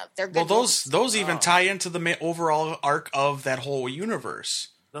fan of. They're good. Well, those even tie into the overall arc of that whole universe.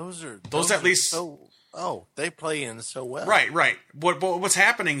 Those at least... they play in so well. Right. What's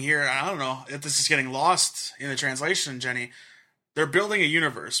happening here, I don't know if this is getting lost in the translation, Jenny. They're building a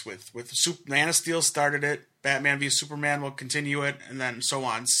universe with Man of Steel started it, Batman v Superman will continue it, and then so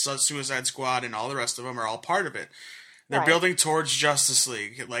on. Suicide Squad and all the rest of them are all part of it. They're building towards Justice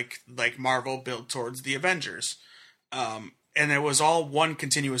League, like Marvel built towards the Avengers. And it was all one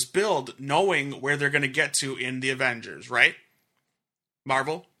continuous build, knowing where they're going to get to in the Avengers, right?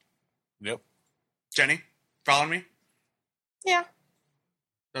 Marvel? Yep. Jenny, following me? Yeah.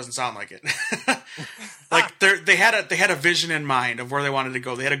 Doesn't sound like it. Like they had a vision in mind of where they wanted to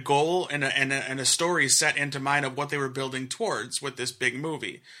go. They had a goal and a story set into mind of what they were building towards with this big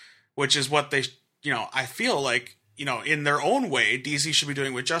movie, which is what they, I feel like, in their own way, DC should be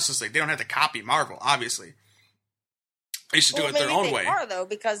doing with Justice League. They don't have to copy Marvel, obviously. They should do it their own way. They are, though,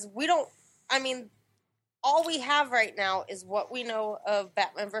 because we don't. I mean, all we have right now is what we know of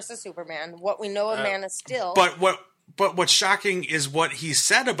Batman versus Superman, what we know of Man of Steel. But what's shocking is what he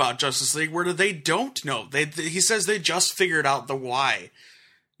said about Justice League, where they don't know. He says they just figured out the why.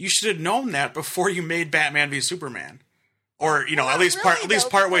 You should have known that before you made Batman v Superman, or at least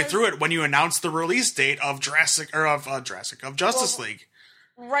part way through it when you announced the release date of Justice League.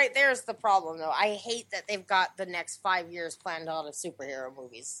 Right there's the problem, though. I hate that they've got the next 5 years planned out of superhero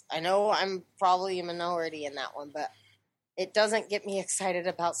movies. I know I'm probably a minority in that one, but it doesn't get me excited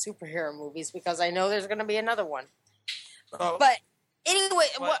about superhero movies because I know there's going to be another one. But anyway,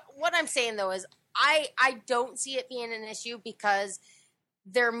 what I'm saying, though, is I don't see it being an issue because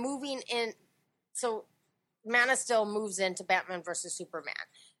they're moving in. So Man of Steel moves into Batman versus Superman.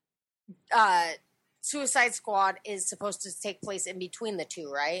 Suicide Squad is supposed to take place in between the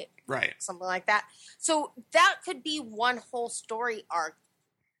two, right? Right. Something like that. So that could be one whole story arc.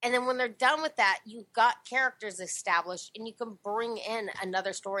 And then when they're done with that, you've got characters established and you can bring in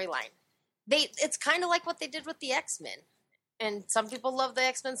another storyline. It's kind of like what they did with the X-Men. And some people love the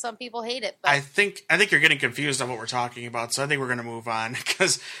X-Men, some people hate it. But I think you're getting confused on what we're talking about, so I think we're going to move on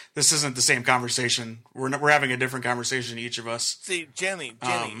because this isn't the same conversation. We're having a different conversation, each of us. See, Jenny,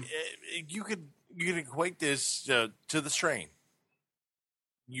 you could equate this to the Strain.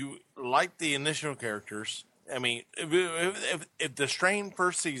 You like the initial characters. I mean, if the Strain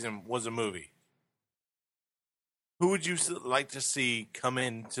first season was a movie, who would you like to see come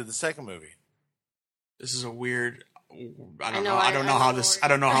into the second movie? This is a weird. I don't know how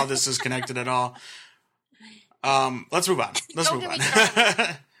this is connected at all. Let's move on.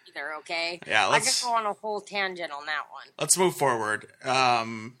 Either, okay? Yeah, I could go on a whole tangent on that one. Let's move forward.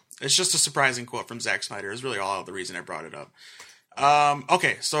 It's just a surprising quote from Zack Snyder is really all the reason I brought it up.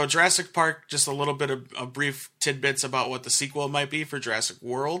 Okay, so Jurassic Park, just a little bit of brief tidbits about what the sequel might be for Jurassic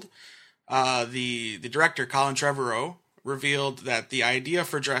World. The director, Colin Trevorrow, revealed that the idea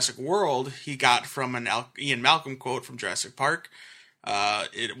for Jurassic World he got from an Ian Malcolm quote from Jurassic Park.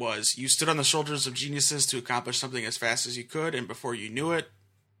 It was, "You stood on the shoulders of geniuses to accomplish something as fast as you could, and before you knew it,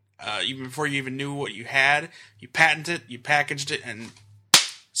 even before you even knew what you had, you patented it, you packaged it, and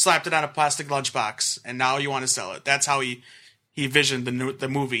slapped it on a plastic lunchbox, and now you want to sell it." That's how he visioned the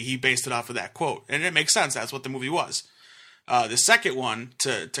movie. He based it off of that quote, and it makes sense. That's what the movie was. The second one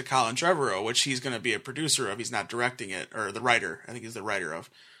to Colin Trevorrow, which he's going to be a producer of, he's not directing it, or the writer. I think he's the writer of,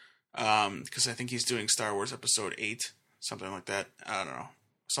 because I think he's doing Star Wars Episode 8, something like that. I don't know,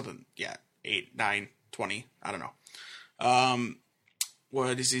 something. Yeah, 8, 9, 20. I don't know.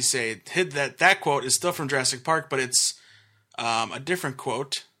 What does he say? That quote is still from Jurassic Park, but it's a different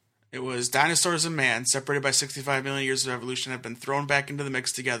quote. It was, "Dinosaurs and man, separated by 65 million years of evolution, have been thrown back into the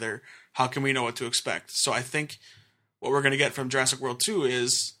mix together. How can we know what to expect?" So I think what we're going to get from Jurassic World 2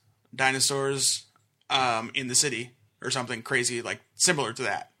 is dinosaurs in the city or something crazy, like similar to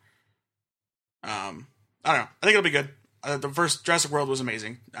that. I don't know. I think it'll be good. The first Jurassic World was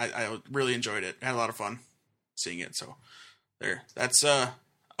amazing. I really enjoyed it. I had a lot of fun seeing it. So there. That's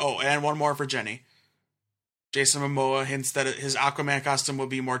and one more for Jenny. Jason Momoa hints that his Aquaman costume will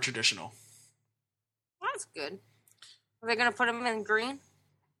be more traditional. That's good. Are they going to put him in green?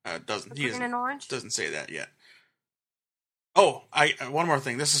 Doesn't. He doesn't. In orange? Doesn't say that yet. Oh, one more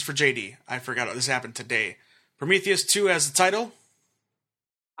thing. This is for JD. I forgot. This happened today. Prometheus 2 as the title.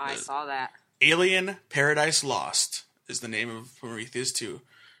 I saw that. Alien Paradise Lost is the name of Prometheus 2.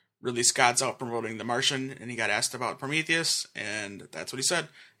 Ridley Scott's out promoting The Martian, and he got asked about Prometheus, and that's what he said.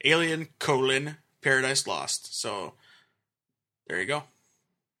 Alien, Paradise Lost. So, there you go.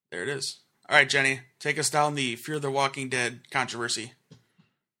 There it is. All right, Jenny, take us down the Fear the Walking Dead controversy.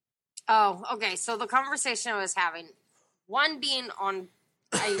 Oh, okay. So the conversation I was having, one being on,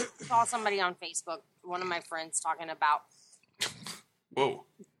 I saw somebody on Facebook, one of my friends talking about, Whoa.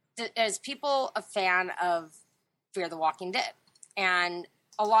 is people a fan of Fear the Walking Dead? And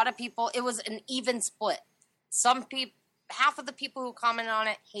a lot of people, it was an even split. Some people, half of the people who commented on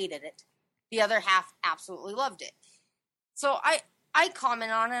it hated it. The other half absolutely loved it. So I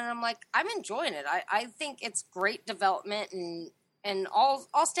comment on it and I'm like, I'm enjoying it. I think it's great development and I'll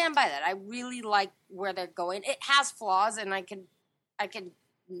stand by that. I really like where they're going. It has flaws and I could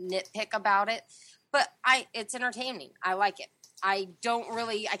nitpick about it, but it's entertaining. I like it. I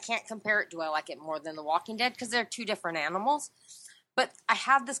can't compare it. Do I like it more than The Walking Dead? Because they're two different animals. But I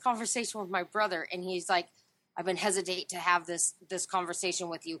had this conversation with my brother and he's like, I've been hesitate to have this conversation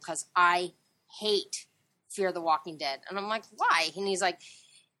with you because I hate Fear the Walking Dead. And I'm like, why? And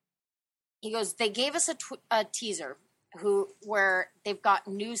he goes, they gave us a teaser where they've got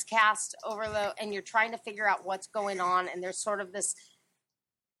newscast and you're trying to figure out what's going on. And there's sort of this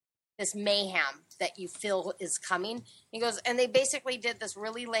mayhem that you feel is coming. He goes, and they basically did this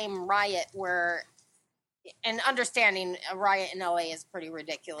really lame riot where, and understanding a riot in LA is pretty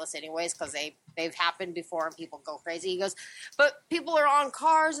ridiculous anyways, because they've happened before and people go crazy. He goes, but people are on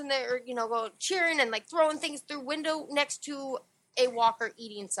cars and they're, go cheering and like throwing things through window next to a walker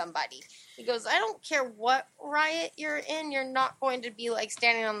eating somebody. He goes, I don't care what riot you're in, you're not going to be like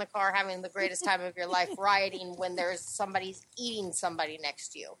standing on the car having the greatest time of your life rioting when there's somebody's eating somebody next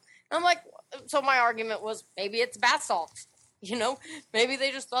to you. And I'm like, so my argument was maybe it's bath salt, maybe they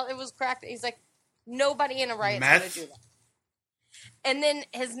just thought it was cracked. He's like, nobody in a riot's going to do that. And then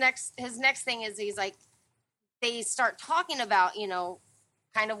his next thing is he's like, they start talking about,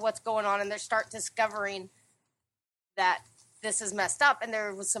 kind of what's going on, and they start discovering that this is messed up. And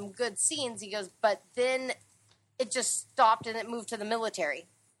there was some good scenes. He goes, but then it just stopped and it moved to the military.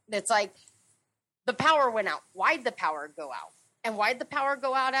 It's like the power went out. Why'd the power go out? And why'd the power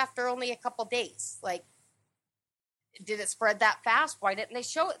go out after only a couple days? Like, did it spread that fast? Why didn't they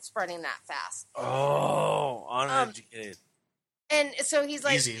show it spreading that fast? Oh, uneducated. And so he's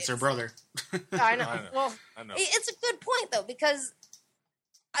like, easy. It's her brother. I know. Well, I know. It's a good point though, because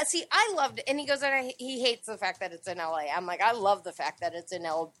I loved it. And he goes, and he hates the fact that it's in LA. I'm like, I love the fact that it's in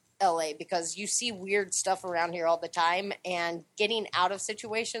LA because you see weird stuff around here all the time, and getting out of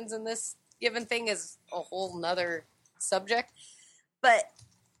situations in this given thing is a whole nother subject. But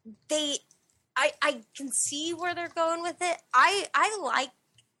I can see where they're going with it. I like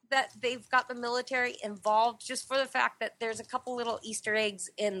that they've got the military involved just for the fact that there's a couple little Easter eggs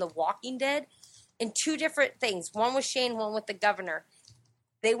in The Walking Dead in two different things. One with Shane, one with the governor.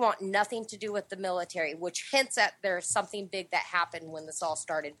 They want nothing to do with the military, which hints at there's something big that happened when this all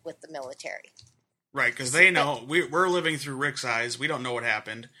started with the military. Right, because they know. We're living through Rick's eyes. We don't know what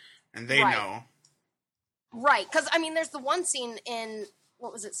happened, and they know. Right, because, there's the one scene in,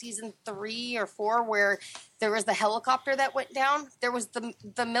 what was it, season 3 or 4, where there was the helicopter that went down. There was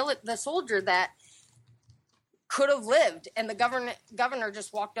the soldier that could have lived, and the governor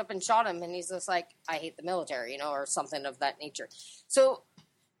just walked up and shot him, and he's just like, I hate the military, or something of that nature. So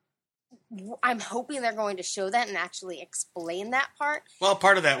I'm hoping they're going to show that and actually explain that part. Well,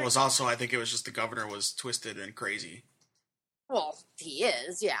 part of that was also, I think it was just the governor was twisted and crazy. Well, he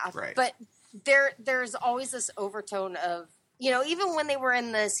is, yeah. Right. But there's always this overtone of, even when they were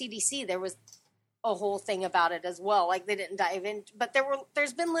in the CDC, there was a whole thing about it as well. Like, they didn't dive in, but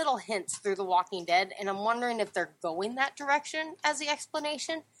there's been little hints through The Walking Dead, and I'm wondering if they're going that direction as the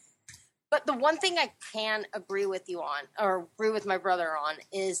explanation. But the one thing I can agree with you on, or agree with my brother on,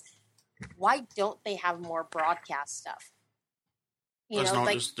 is why don't they have more broadcast stuff? There's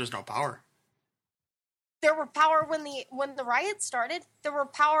no power. There were power when the riots started. There were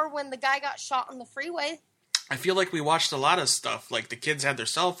power when the guy got shot on the freeway. I feel like we watched a lot of stuff. Like, the kids had their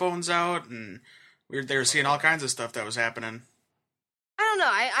cell phones out, and they were seeing all kinds of stuff that was happening. I don't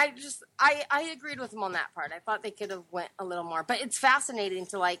know. I agreed with him on that part. I thought they could have went a little more. But it's fascinating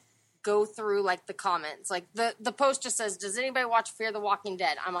to, like, go through, like, the comments. Like, the post just says, does anybody watch Fear the Walking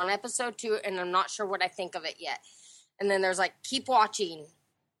Dead? I'm on episode 2, and I'm not sure what I think of it yet. And then there's, like, keep watching.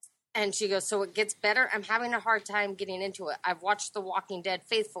 And she goes, so it gets better? I'm having a hard time getting into it. I've watched The Walking Dead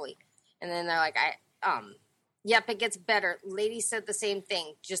faithfully. And then they're like, yep, it gets better. Lady said the same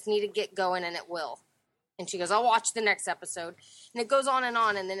thing. Just need to get going, and it will. And she goes, I'll watch the next episode. And it goes on, and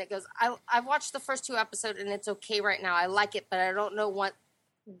then it goes, I've watched the first 2 episodes, and it's okay right now. I like it, but I don't know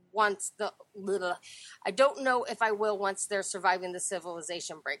I don't know if I will once they're surviving the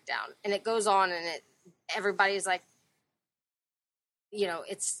civilization breakdown. And it goes on, and everybody's like,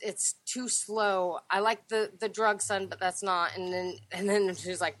 it's too slow. I like the drug son, but that's not. And then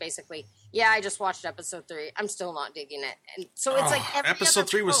she's like, basically, yeah, I just watched episode 3. I'm still not digging it. And so it's like episode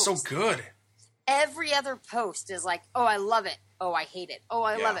 3 was so good. Every other post is like, oh, I love it. Oh, I hate it. Oh,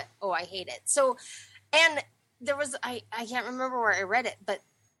 I love it. Oh, I hate it. So, and there was, I can't remember where I read it, but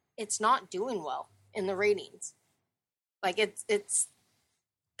it's not doing well in the ratings. Like it's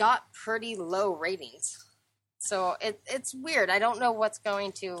got pretty low ratings. So it's weird. I don't know what's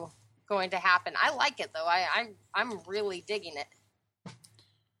going to happen. I like it though. I'm really digging it.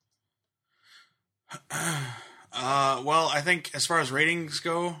 Well, I think as far as ratings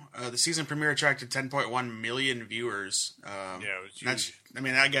go, the season premiere attracted 10.1 million viewers. It was huge.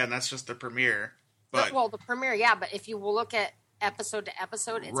 That's just the premiere. But well, the premiere, yeah. But if you will look at episode to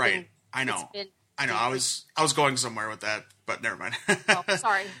episode, it's right. I know. I was going somewhere with that, but never mind. Oh,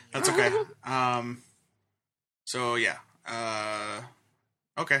 sorry. That's okay. So yeah.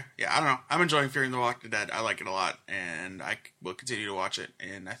 Okay. Yeah, I don't know. I'm enjoying Fear the Walking Dead. I like it a lot, and I will continue to watch it.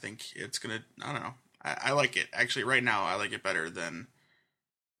 And I think it's gonna. I don't know. I like it actually. Right now, I like it better than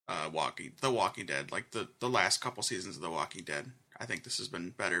The Walking Dead. Like the last couple seasons of The Walking Dead. I think this has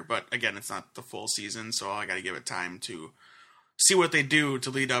been better. But again, it's not the full season, so I got to give it time to see what they do to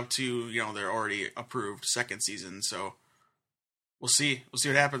lead up to their already approved second season. So we'll see. We'll see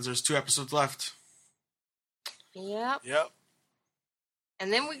what happens. There's 2 episodes left. Yep.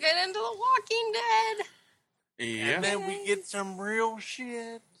 And then we get into The Walking Dead. Yeah. And then we get some real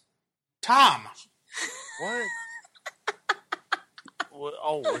shit. Tom. What?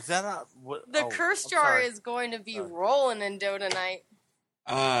 Oh, is that a... The curse jar is going to be rolling in dough tonight.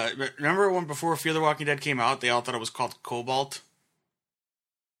 Remember when before Fear the Walking Dead came out, they all thought it was called Cobalt?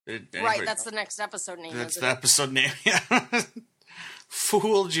 Right, that's the next episode name. That's the episode name, yeah.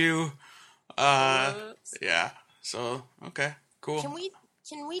 Fooled you. Yeah. So, okay, cool.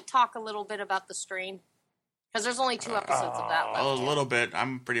 Can we talk a little bit about The Strain? Because there's only 2 episodes of that left. A little bit.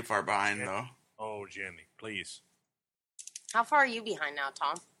 I'm pretty far behind, though. Oh, Jenny, please. How far are you behind now,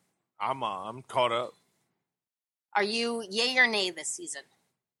 Tom? I'm caught up. Are you yay or nay this season?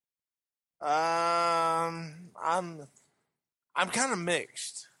 I'm kind of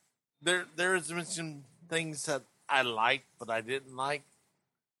mixed. There's been some things that I liked, but I didn't like.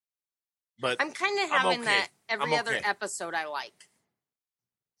 But I'm kind of having that every other okay. episode I like.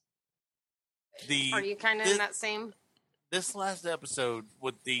 Are you kind of in that same? This last episode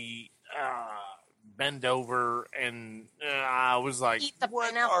with the bend over, and I was like,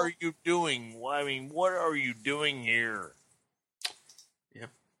 "What are you doing? I mean, what are you doing here?" Yep,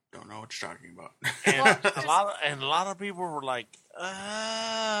 don't know what you're talking about. And a lot of people were like,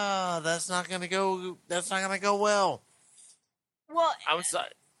 that's not gonna go well." Well, I was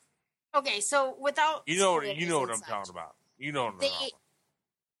like, okay, so without you know what I'm talking about. You know what I'm talking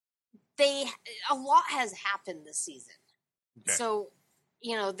about. A lot has happened this season. Okay. So,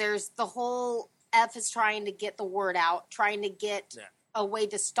 there's the whole F is trying to get the word out, trying to get a way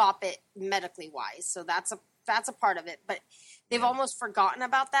to stop it medically wise. So that's a part of it. But they've almost forgotten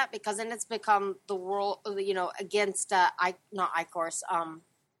about that because then it's become the world, against not Icors.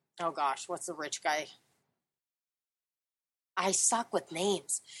 Oh gosh, what's the rich guy? I suck with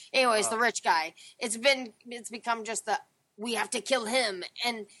names. Anyways, the rich guy. It's become just we have to kill him.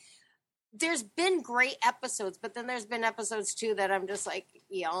 And there's been great episodes, but then there's been episodes too that I'm just like,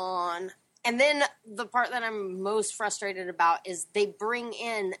 yawn. And then the part that I'm most frustrated about is they bring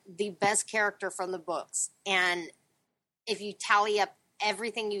in the best character from the books. And if you tally up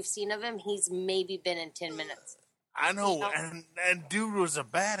everything you've seen of him, he's maybe been in 10 minutes. I know, and dude was a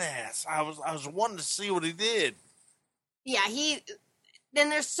badass. I was wanting to see what he did. Yeah, then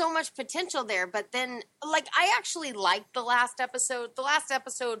there's so much potential there, but then, I actually liked the last episode. The last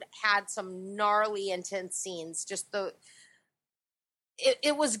episode had some gnarly, intense scenes.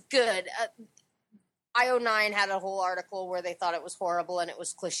 It was good. IO9 had a whole article where they thought it was horrible and it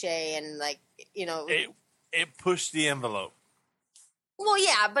was cliche and, It pushed the envelope. Well,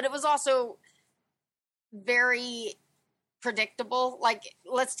 yeah, but it was also very predictable.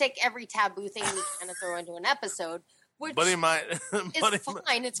 Let's take every taboo thing we kind of throw into an episode. Which buddy of mine, it's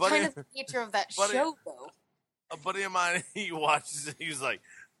fine. It's kind of the nature of that show, though. A buddy of mine, he watches it. He's like,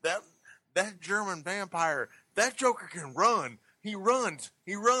 that German vampire, that Joker can run. He runs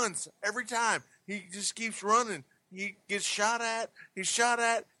every time. He just keeps running. He gets shot at. He's shot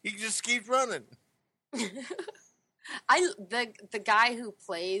at. He just keeps running. The guy who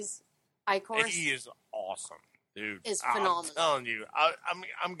plays Icors, he is awesome, dude. Is phenomenal. I'm telling you,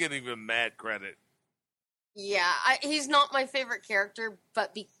 I'm getting him mad credit. Yeah, he's not my favorite character,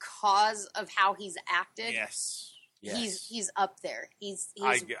 but because of how he's acted, yes, he's up there. He's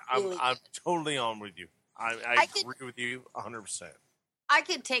I'm really good. totally on with you. I agree with you 100%. I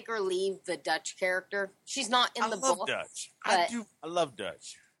could take or leave the Dutch character. She's not in the book. Dutch. But, I love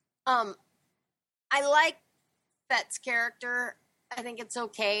Dutch. I like Fett's character. I think it's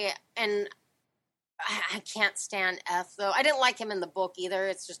okay, and I can't stand F though. I didn't like him in the book either.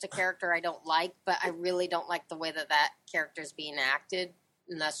 It's just a character I don't like, but I really don't like the way that character is being acted,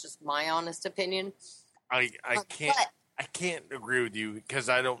 and that's just my honest opinion. I can't agree with you because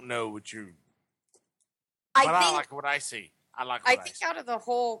I don't know what you. But I like what I see. I think out of the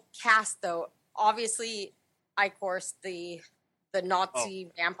whole cast, though, obviously, Icorst, the Nazi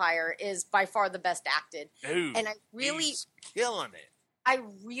vampire, is by far the best acted. Dude, and he's killing it. I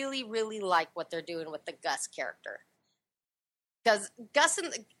really, really like what they're doing with the Gus character. Because Gus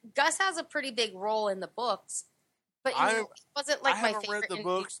has a pretty big role in the books, but he wasn't like my favorite. I haven't read the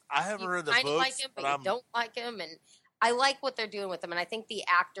books. I haven't read the books. You like him, but you don't like him, and I like what they're doing with him. And I think the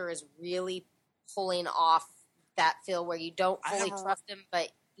actor is really pulling off that feel where you don't fully trust him,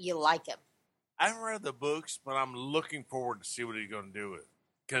 but you like him. I haven't read the books, but I'm looking forward to see what he's going to do with it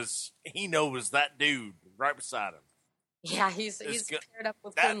because he knows that dude right beside him. Yeah, he's paired up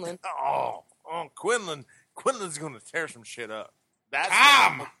with Quinlan. Quinlan. Quinlan's going to tear some shit up. That's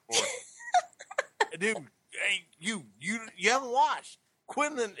Tom! Dude, hey, you haven't watched.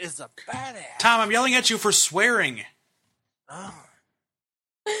 Quinlan is a badass. Tom, I'm yelling at you for swearing. Oh.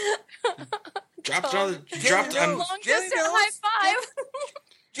 Dropped Longest high five.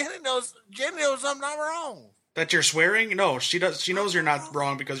 Jenny knows I'm not wrong. That you're swearing? No, she does. She knows you're not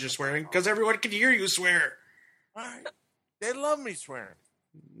wrong because you're swearing. Because everyone can hear you swear. All right. They love me swearing.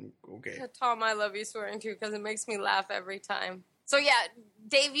 Okay. Yeah, Tom, I love you swearing too because it makes me laugh every time. So yeah,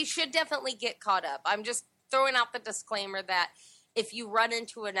 Dave, you should definitely get caught up. I'm just throwing out the disclaimer that if you run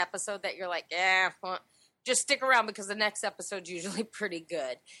into an episode that you're like, well, just stick around because the next episode's usually pretty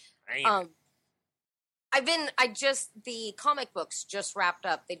good. The comic books just wrapped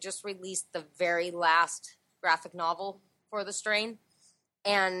up. They just released the very last graphic novel for the strain,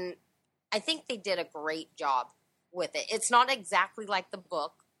 and I think they did a great job with it. It's not exactly like the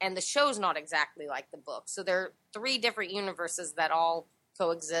book, and the show's not exactly like the book. So there are 3 different universes that all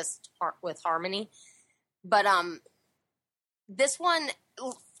coexist with harmony. But this one,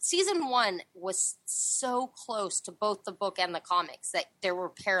 season 1 was so close to both the book and the comics that there were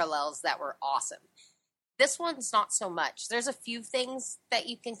parallels that were awesome. This one's not so much. There's a few things that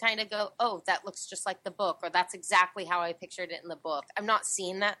you can kind of go, oh, that looks just like the book, or that's exactly how I pictured it in the book. I'm not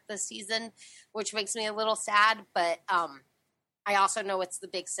seeing that this season, which makes me a little sad, but I also know it's the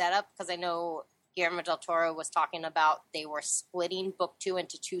big setup because I know Guillermo del Toro was talking about they were splitting book 2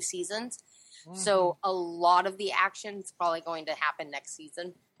 into 2 seasons. Mm-hmm. So a lot of the action is probably going to happen next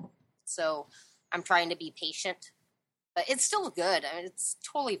season. So I'm trying to be patient. But it's still good. I mean, it's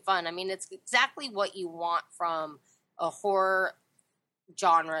totally fun. I mean, it's exactly what you want from a horror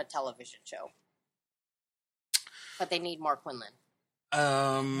genre television show. But they need more Quinlan.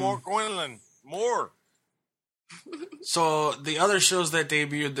 More Quinlan. More. So the other shows that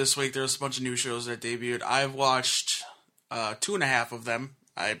debuted this week, there's a bunch of new shows that debuted. I've watched 2.5 of them.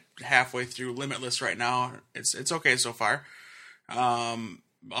 I'm halfway through Limitless right now. It's okay so far.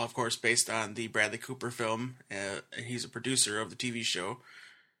 Of course, based on the Bradley Cooper film. He's a producer of the TV show.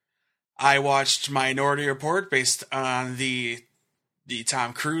 I watched Minority Report based on the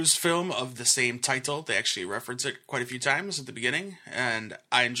Tom Cruise film of the same title. They actually reference it quite a few times at the beginning, and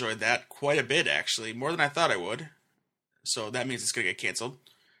I enjoyed that quite a bit, actually, more than I thought I would. So that means it's going to get canceled.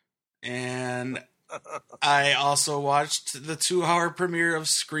 And I also watched the 2-hour premiere of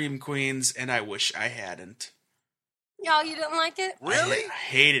Scream Queens, and I wish I hadn't. Y'all, you didn't like it? Really? I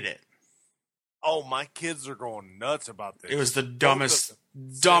hated it. Oh, my kids are going nuts about this. It was the dumbest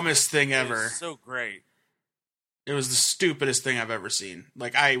thing ever. It's so great. It was the stupidest thing I've ever seen.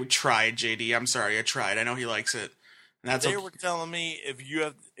 Like, I tried, JD. I'm sorry, I tried. I know he likes it. And that's they were telling me if you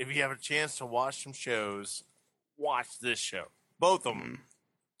have a chance to watch some shows, watch this show. Both of them.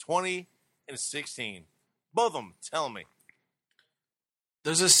 20 and 16. Both of them. Tell me.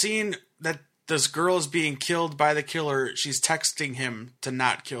 There's a scene that this girl is being killed by the killer. She's texting him to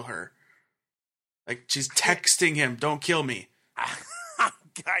not kill her. Like, she's texting him, don't kill me.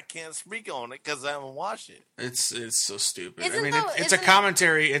 I can't speak on it because I haven't watched it. It's so stupid. It's a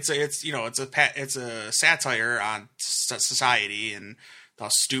commentary. It's a satire on society and how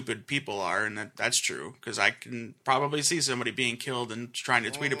stupid people are, and that's true. Because I can probably see somebody being killed and trying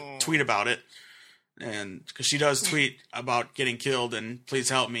to tweet about it. And because she does tweet about getting killed and please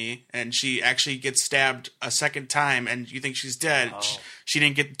help me, and she actually gets stabbed a second time, and you think she's dead. Oh. She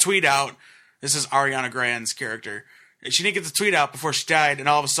didn't get the tweet out, This is Ariana Grande's character. She didn't get the tweet out before she died, and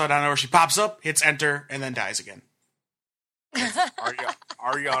all of a sudden, I don't know where she pops up, hits enter, and then dies again.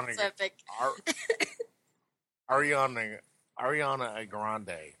 Ariana. That's epic. Ariana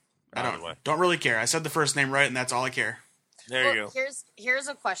Grande. I don't really care. I said the first name right, and that's all I care. There you go. Here's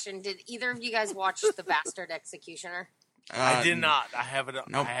a question. Did either of you guys watch The Bastard Executioner? I did not. I have it.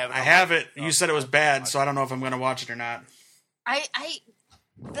 Nope. I have it. You said it was bad, so I don't know if I'm going to watch it or not.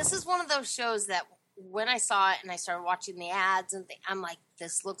 This is one of those shows that when I saw it and I started watching the ads and I'm like,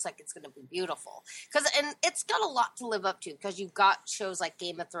 this looks like it's going to be beautiful. And it's got a lot to live up to because you've got shows like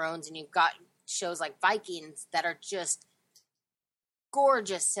Game of Thrones and you've got shows like Vikings that are just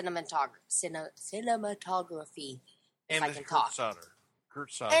gorgeous cinematography. And if I can talk.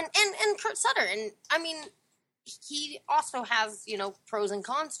 Kurt Sutter. And Kurt Sutter. And I mean, he also has, pros and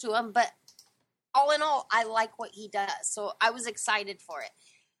cons to him, but all in all, I like what he does. So I was excited for it.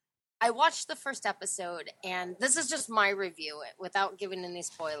 I watched the first episode, and this is just my review, without giving any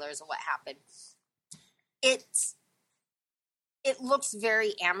spoilers of what happened. It looks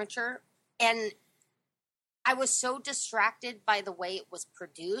very amateur, and I was so distracted by the way it was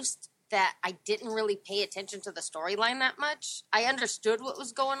produced that I didn't really pay attention to the storyline that much. I understood what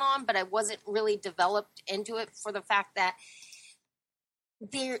was going on, but I wasn't really developed into it for the fact that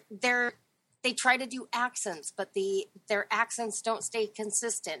they try to do accents, but their accents don't stay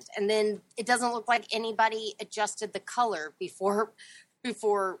consistent. And then it doesn't look like anybody adjusted the color before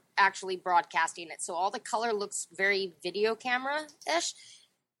actually broadcasting it. So all the color looks very video camera-ish.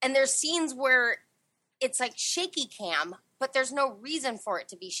 And there's scenes where it's like shaky cam, but there's no reason for it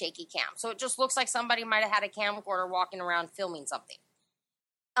to be shaky cam. So it just looks like somebody might have had a camcorder walking around filming something.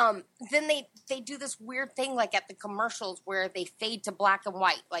 Then they do this weird thing like at the commercials where they fade to black and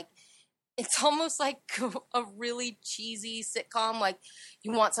white. Like, it's almost like a really cheesy sitcom. Like,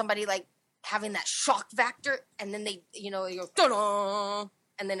 you want somebody like having that shock factor, and then they go da-da,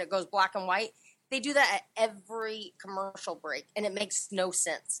 and then it goes black and white. They do that at every commercial break, and it makes no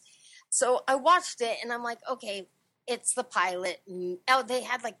sense. So I watched it, and I'm like, okay, it's the pilot. They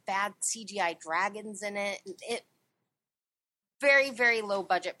had like bad CGI dragons in it. Very, very low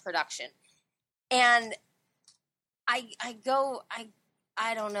budget production. And I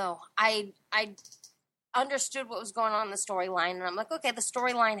don't know. I understood what was going on in the storyline, and I'm like, okay, the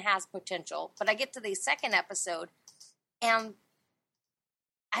storyline has potential. But I get to the second episode, and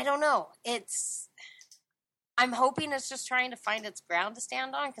I don't know. I'm hoping it's just trying to find its ground to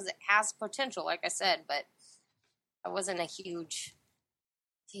stand on because it has potential, like I said. But I wasn't a huge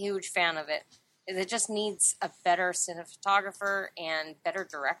fan of it. It just needs a better cinematographer and better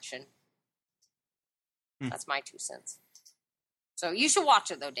direction. That's my 2 cents. So you should watch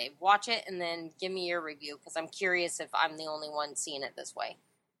it, though, Dave. Watch it and then give me your review because I'm curious if I'm the only one seeing it this way.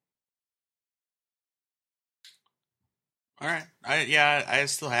 All right. I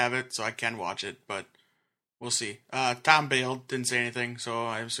still have it, so I can watch it, but we'll see. Tom bailed, didn't say anything, so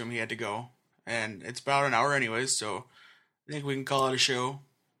I assume he had to go. And it's about an hour anyways, so I think we can call it a show.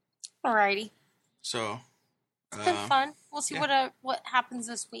 Alrighty. So it's been fun. We'll see what happens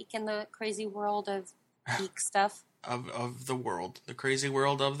this week in the crazy world of geek stuff. Of the world. The crazy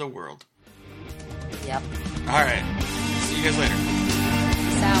world of the world. Yep. All right. See you guys later.